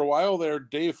for a while there,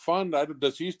 Dave Fund,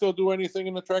 does he still do anything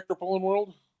in the tractor pulling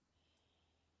world?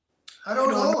 I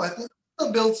don't know. I think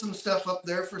he'll build some stuff up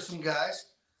there for some guys.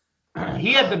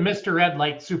 He had the Mr. Ed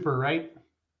Light Super, right?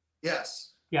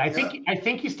 Yes. Yeah, I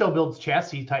think he still builds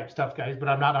chassis type stuff, guys, but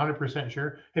I'm not 100%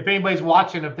 sure. If anybody's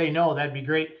watching, if they know, that'd be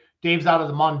great. Dave's out of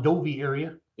the Mondovi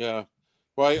area. Yeah.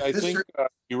 Well, I think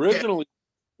originally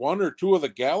one or two of the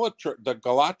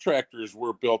Galat tractors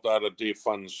were built out of Dave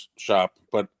Fund's shop,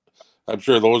 but I'm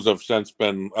sure those have since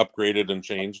been upgraded and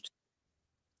changed.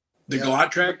 The Galat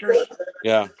tractors?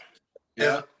 Yeah.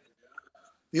 Yeah.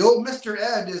 The old Mr.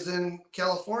 Ed is in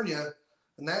California,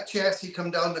 and that chassis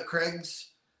come down to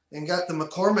Craig's and got the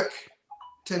McCormick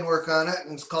tin work on it,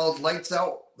 and it's called Lights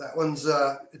Out. That one's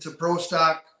it's a pro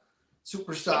stock,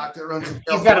 super stock that runs in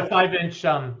He's got a 5-inch.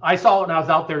 I saw it when I was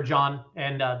out there, John,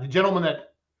 and the gentleman that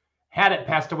had it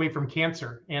passed away from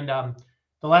cancer. And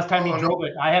the last time he drove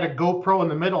it, I had a GoPro in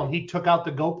the middle, and he took out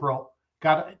the GoPro.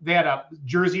 They had a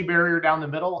Jersey barrier down the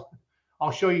middle.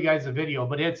 I'll show you guys the video,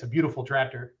 but it's a beautiful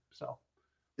tractor. So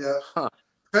yeah,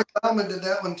 Craig Bauman did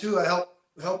that one too. I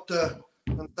helped on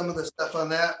some of the stuff on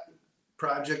that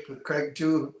project with Craig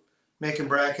too, making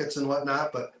brackets and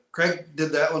whatnot. But Craig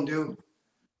did that one too.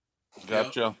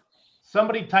 Gotcha.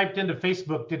 somebody typed into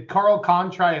Facebook, did Carl Kahn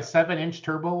try a 7-inch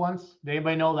turbo once? Did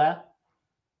anybody know that?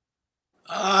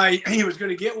 He was going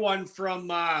to get one from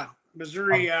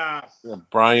Missouri.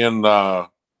 Brian.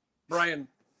 Brian.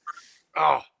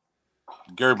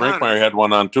 Gary Brinkmeyer had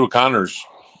one on too. Connors.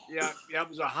 Yeah, it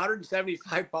was a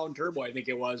 175-pound turbo, I think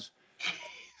it was.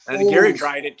 And Gary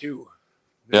tried it too.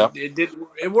 Yeah,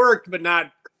 it worked, but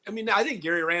not. I mean, I think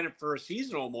Gary ran it for a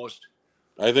season almost.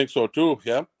 I think so too.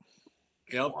 Yep.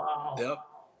 Wow. Yep.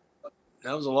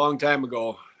 That was a long time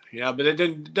ago. Yeah, but it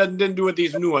didn't do what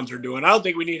these new ones are doing. I don't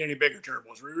think we need any bigger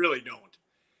turbos. We really don't.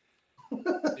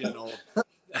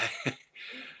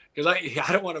 Because because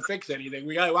I don't want to fix anything.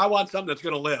 I want something that's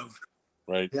going to live.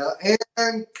 Right. Yeah,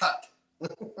 and cut.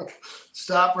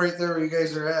 Stop right there where you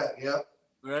guys are at. Yep.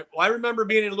 Right. Well, I remember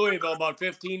being in Louisville about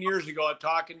 15 years ago and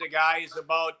talking to guys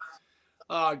about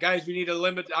guys, we need a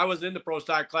limit. I was in the pro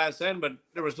stock class then, but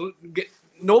there was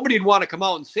nobody'd want to come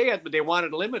out and say it, but they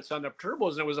wanted limits on the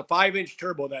turbos, and it was a 5-inch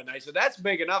turbo that night. I said, that's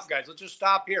big enough, guys. Let's just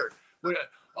stop here.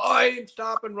 I ain't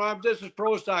stopping, Rob. This is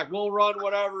pro stock. We'll run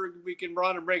whatever we can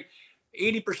run and break.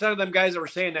 80% of them guys that were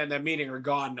saying that in that meeting are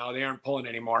gone now. They aren't pulling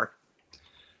anymore.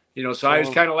 So I was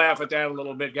kind of laughing at that a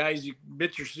little bit. Guys,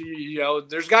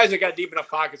 there's guys that got deep enough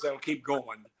pockets that'll keep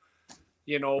going,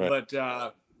 right.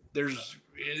 But there's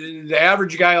the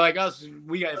average guy like us.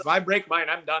 If I break mine,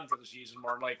 I'm done for the season,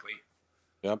 more than likely.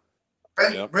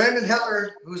 Yep. Brandon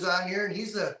Heller, who's on here, and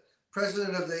he's the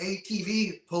president of the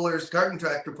ATV pullers, garden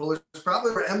tractor pullers,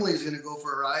 probably where Emily's going to go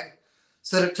for a ride,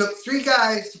 said it took 3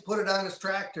 guys to put it on his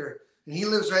tractor, and he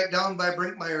lives right down by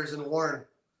Brinkmeyer's in Warren.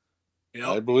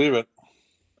 I believe it.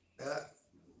 Yeah.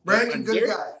 Brandon, good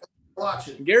guy. Watch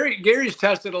it. Gary's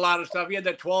tested a lot of stuff. He had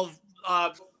that 12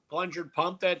 plunger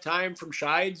pump that time from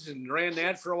Shides and ran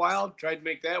that for a while. Tried to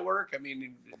make that work. I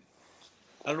mean,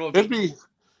 I don't know if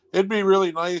it'd be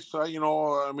really nice.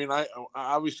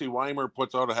 Obviously Weimer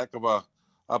puts out a heck of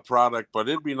a product, but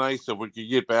it'd be nice if we could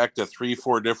get back to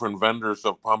 3-4 different vendors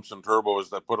of pumps and turbos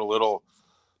that put a little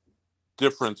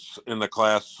difference in the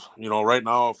class. Right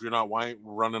now, if you're not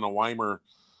running a Weimer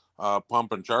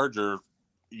pump and charger,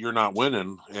 you're not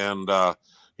winning. And the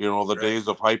right. days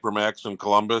of Hypermax and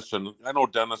Columbus, and I know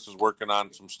Dennis is working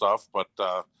on some stuff, but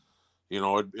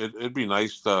it'd be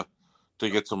nice to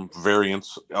get some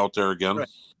variants out there again.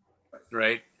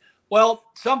 Right. Well,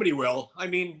 somebody will.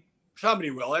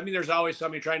 There's always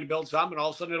somebody trying to build something, and all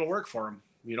of a sudden it'll work for them.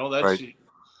 That's right.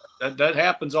 that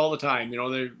happens all the time.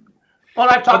 Well,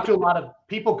 I've talked to a lot of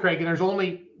people, Craig, and there's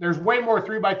way more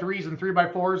 3x3s and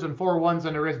 3x4s and 4-1s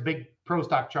than there is big pro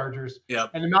stock chargers. Yeah.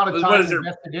 And the amount of time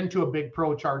invested into a big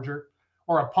pro charger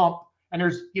or a pump. And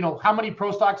there's, how many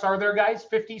pro stocks are there, guys?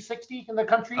 50, 60 in the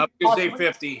country? Up to say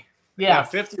 50. Yeah.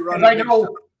 50 running. I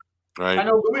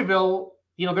know Louisville,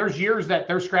 there's years that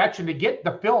they're scratching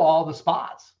to fill all the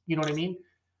spots. You know what I mean?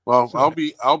 Well, so,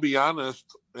 I'll be honest,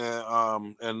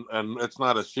 and it's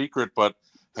not a secret, but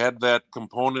had that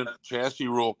component chassis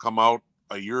rule come out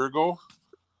a year ago,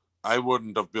 I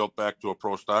wouldn't have built back to a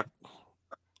pro stock.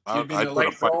 I'd been a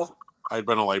light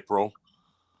pro.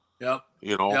 Yep.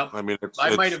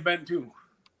 I might have been too.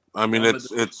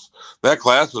 It's that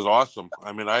class is awesome.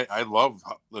 I love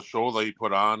the show they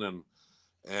put on,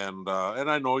 and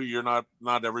I know you're not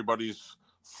everybody's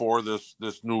for this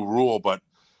new rule, but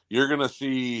you're going to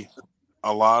see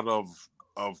a lot of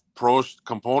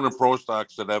component pro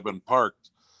stocks that have been parked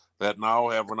that now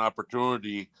have an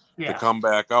opportunity to come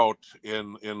back out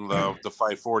in the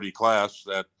 540 class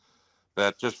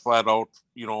that just flat out,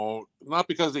 not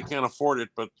because they can't afford it,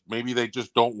 but maybe they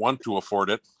just don't want to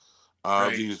afford it.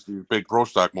 Right. These big pro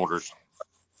stock motors.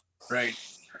 Right.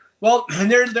 Well, and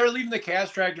they're leaving the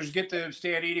cast tractors get to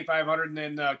stay at 8,500,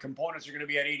 and then components are going to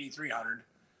be at 8,300.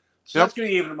 So that's going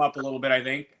to even them up a little bit, I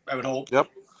think. I would hope. Yep.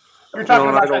 You're talking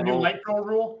about that new light pro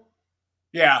rule?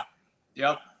 Yeah.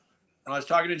 Yep. I was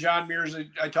talking to John Mears.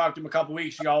 I talked to him a couple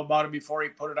weeks ago about it before he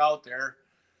put it out there.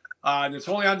 And it's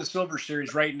only on the Silver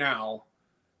Series right now.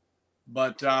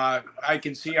 But I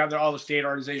can see how all the state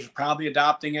organizations probably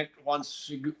adopting it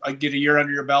once I get a year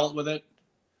under your belt with it.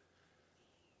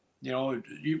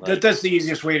 That's the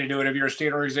easiest way to do it. If you're a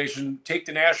state organization, take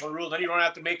the national rules. Then you don't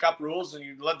have to make up rules, and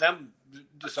you let them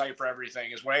decipher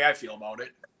everything is the way I feel about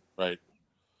it. Right.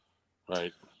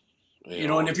 And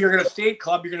if you're going to state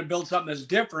club, you're going to build something that's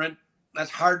different. That's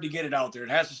hard to get it out there. It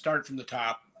has to start from the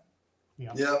top.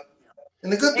 Yeah.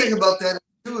 And the good thing about that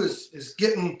too is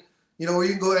getting, where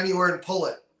you can go anywhere and pull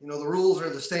it. The rules are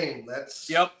the same. That's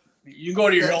Yep. You can go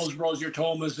to your Hillsboroughs, your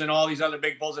Thomas, and all these other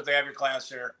big bulls if they have your class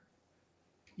there.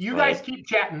 You guys keep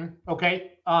chatting,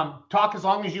 okay? Talk as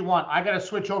long as you want. I got to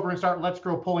switch over and start Let's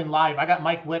Grow Pulling live. I got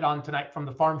Mike Witt on tonight from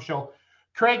the farm show.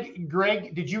 Craig,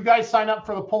 Greg, did you guys sign up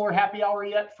for the Puller Happy Hour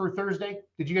yet for Thursday?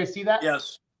 Did you guys see that?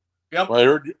 Yes. Yep.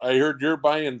 Well, I heard you're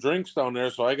buying drinks down there,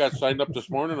 so I got signed up this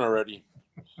morning already.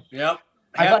 Yep.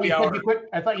 I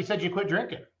thought you said you quit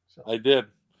drinking. So. I did.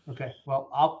 Okay. Well,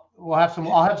 I'll have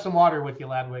some water with you,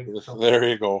 Ladwig. So. There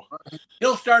you go.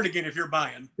 He'll start again if you're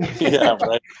buying. Yeah,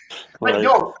 right. But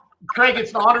no, Craig,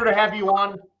 it's an honor to have you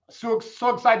on. So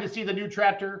excited to see the new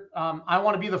tractor. I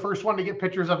want to be the first one to get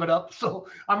pictures of it up. So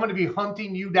I'm going to be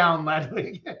hunting you down,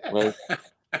 Ladwig. Right.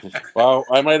 Well,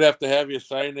 I might have to have you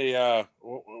sign a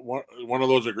one of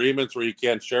those agreements where you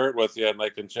can't share it with you, and I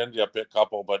can send you a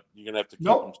couple, but you're gonna have to keep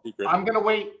them secret. I'm gonna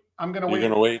wait I'm going to You're wait.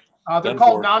 gonna wait. They're 10-4.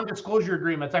 called non-disclosure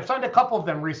agreements. I've signed a couple of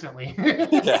them recently.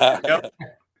 Yeah.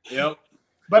 Yep.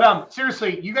 But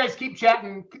seriously, you guys keep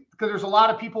chatting because there's a lot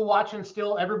of people watching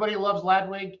still. Everybody loves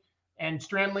Ladwig and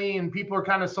Stranley, and people are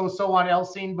kind of so-so on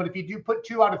Elsing. But if you do put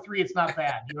 2 out of 3, it's not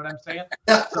bad. You know what I'm saying?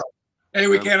 So, Hey,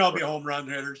 we can't all be home run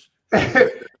hitters.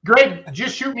 Greg,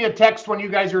 just shoot me a text when you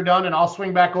guys are done, and I'll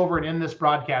swing back over and end this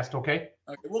broadcast, okay?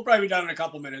 Okay, we'll probably be done in a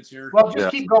couple minutes here. Well,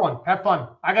 just keep going. Have fun.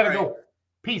 I got to go.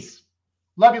 Peace.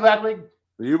 Love you, Ladwig.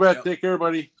 You bet. Yep. Take care,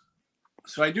 buddy.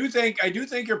 So I do think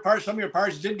your parts, some of your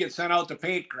parts did get sent out to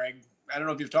paint, Craig. I don't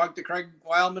know if you've talked to Craig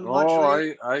Wildman much.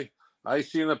 Oh, I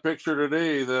seen a picture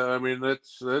today. I mean,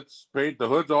 it's paint. The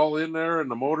hood's all in there, and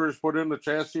the motor's put in the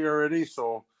chassis already.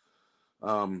 So,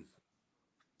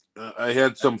 I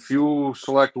had some few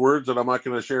select words that I'm not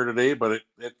going to share today, but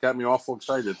it got me awful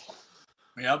excited.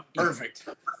 Yep, perfect.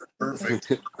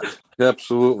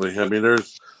 Absolutely. I mean,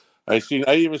 I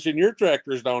even seen your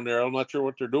tractors down there. I'm not sure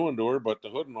what they're doing to her, but the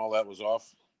hood and all that was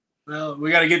off. Well,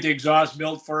 we got to get the exhaust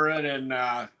built for it, and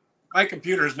my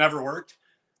computer has never worked.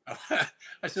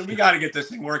 I said, we got to get this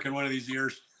thing working one of these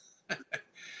years.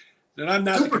 And I'm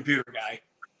not the computer guy.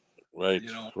 Right.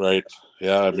 You know? Right.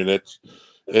 Yeah. I mean,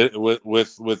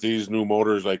 with these new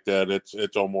motors like that,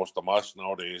 it's almost a must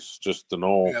nowadays just to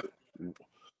know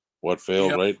what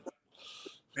failed. Yep. Right.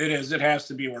 It is. It has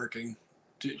to be working.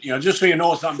 Just so you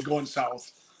know something's going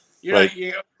south. Right.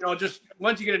 Just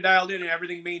once you get it dialed in and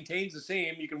everything maintains the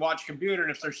same, you can watch the computer,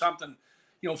 and if there's something,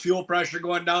 fuel pressure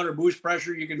going down or boost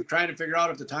pressure, you can try to figure out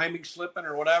if the timing's slipping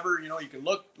or whatever. You can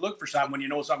look for something when you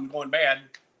know something's going bad.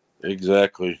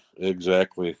 Exactly.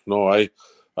 No,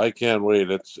 I can't wait.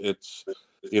 It's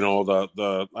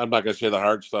the I'm not gonna say the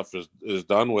hard stuff is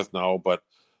done with now, but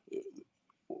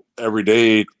every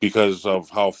day, because of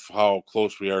how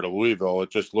close we are to Louisville, it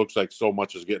just looks like so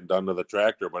much is getting done to the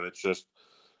tractor, but it's just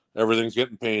everything's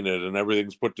getting painted and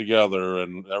everything's put together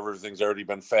and everything's already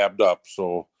been fabbed up.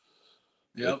 So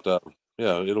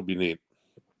it'll be neat.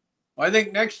 Well, I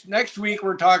think next week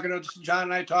we're talking. John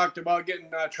and I talked about getting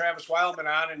Travis Wildman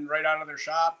on and right out of their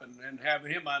shop and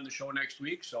having him on the show next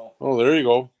week. So there you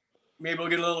go. Maybe we'll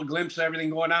get a little glimpse of everything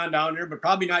going on down there, but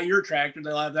probably not your tractor.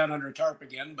 They'll have that under a tarp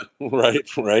again. But right.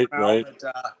 That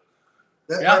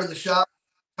part of the shop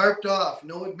tarped off,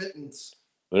 no admittance.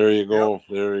 There you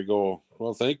go.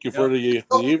 Well, thank you for the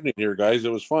evening here, guys.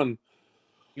 It was fun.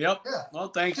 Yep. Yeah. Well,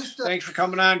 thanks for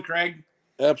coming on, Craig.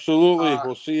 Absolutely.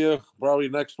 We'll see you probably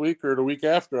next week or the week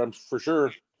after. I'm for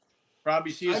sure.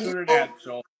 Probably see you sooner than that.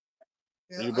 So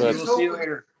you bet. We'll see you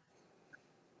later.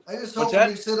 I just hope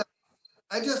when you sit.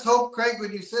 I just hope, Craig,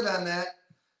 when you sit on that,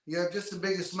 you have just the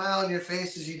biggest smile on your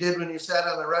face as you did when you sat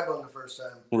on the red one the first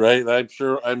time. Right.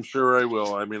 I'm sure I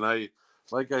will. I mean,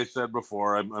 like I said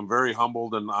before, I'm very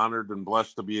humbled and honored and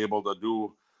blessed to be able to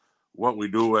do what we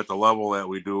do at the level that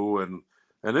we do, and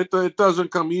it doesn't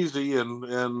come easy, and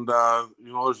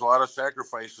there's a lot of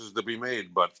sacrifices to be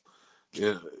made, but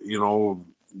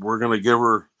we're gonna give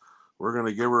her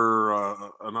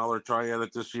another try at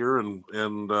it this year,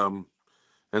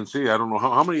 and see. I don't know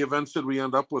how many events did we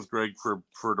end up with, Greg,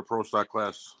 for the Pro Stock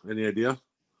class? Any idea?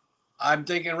 I'm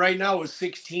thinking right now it was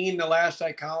 16. The last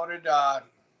I counted.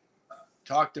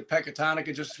 Talked to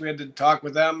Pecatonica. We had to talk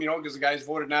with them, because the guys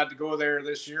voted not to go there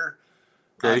this year.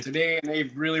 Today, and they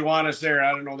really want us there.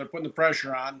 I don't know. They're putting the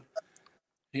pressure on,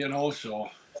 so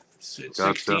it's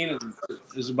 16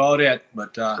 is about it.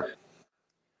 But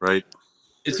right.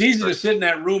 It's easy to sit in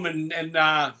that room and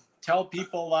tell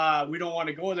people we don't want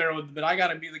to go there, but I got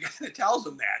to be the guy that tells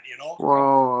them that,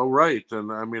 Well, right.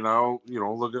 And I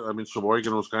mean,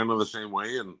 Sheboygan was kind of the same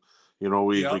way. And,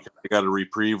 we got a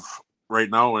reprieve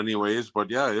right now anyways, but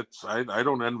yeah, I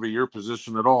don't envy your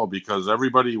position at all, because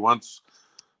everybody wants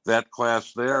that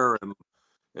class there,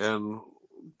 and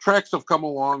tracks have come a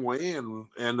long way. And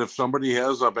if somebody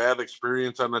has a bad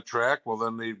experience on the track, well,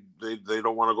 then they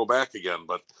don't want to go back again.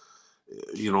 But,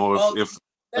 if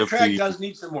that track does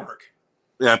need some work.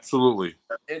 Absolutely.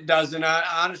 It does. And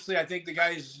honestly, I think the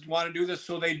guys want to do this.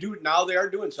 So they do. Now they are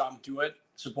doing something to it,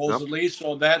 supposedly. Yep.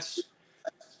 So that's,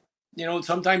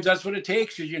 sometimes that's what it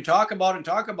takes. You can talk about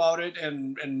it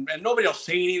and nobody will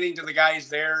say anything to the guys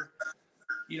there,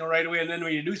 right away. And then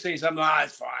when you do say something,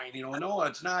 it's fine. No,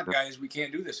 it's not, guys. We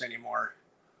can't do this anymore.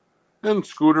 And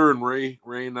Scooter and Ray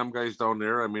and them guys down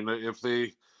there, I mean, if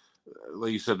they,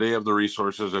 like you said, they have the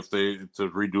resources to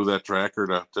redo that track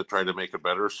or to try to make it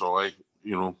better. So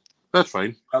that's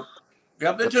fine.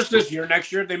 Yep. It's just this year.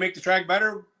 Next year, if they make the track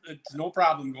better, it's no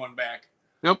problem going back.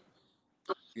 Yep.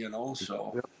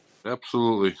 So. Yep.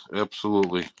 Absolutely. Yep. So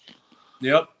good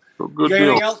you got deal.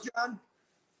 anything else, John?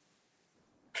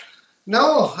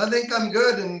 No, I think I'm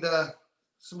good, and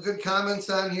some good comments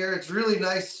on here. It's really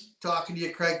nice talking to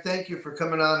you, Craig. Thank you for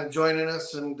coming on and joining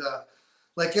us. And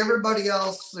like everybody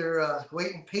else, they're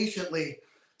waiting patiently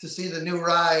to see the new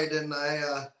ride, and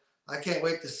I can't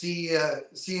wait to see it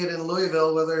in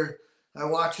Louisville, whether I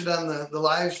watch it on the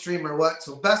live stream or what.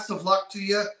 So best of luck to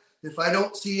you. If I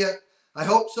don't see you, I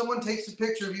hope someone takes a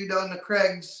picture of you down to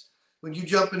Craig's when you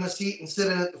jump in the seat and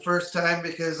sit in it the first time,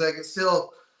 because I can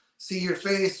still see your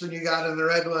face when you got in the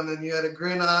red one and you had a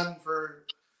grin on for,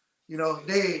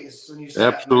 days when you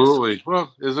sat. Absolutely.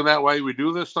 Well, isn't that why we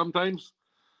do this sometimes?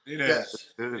 It Yes. is.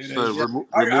 It's It to is. remove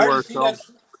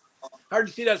Hard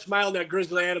to see that smile in that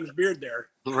Grizzly Adams beard there.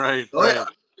 Right. Oh, Right. yeah.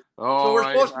 Oh, So we're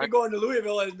supposed to be going to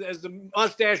Louisville as the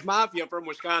Mustache Mafia from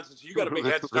Wisconsin. So you got a big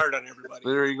head start on everybody.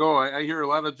 There you go. I hear a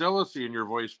lot of jealousy in your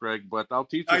voice, Greg, but I'll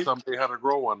teach you someday how to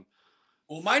grow one.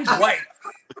 Well, mine's white.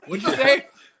 What'd you say?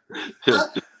 I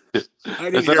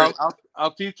didn't said, hear it.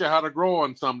 I'll teach you how to grow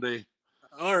one someday.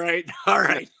 All right. All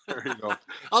right. There you go.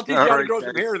 I'll teach you how to grow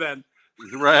some hair then.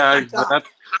 Right.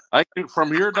 I can,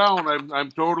 from here down,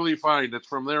 I'm totally fine. It's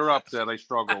from there up that I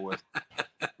struggle with.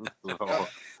 So,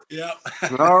 Yeah.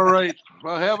 all right.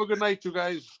 Well, have a good night, you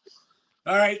guys.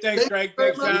 All right. Thanks, Greg.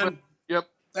 Thanks, John. Yep.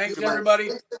 Thanks, everybody.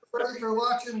 Thanks, everybody, for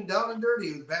watching Down and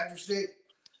Dirty with Badger State.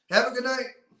 Have a good night.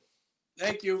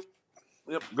 Thank you.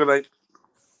 Yep. Good night.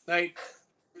 Night.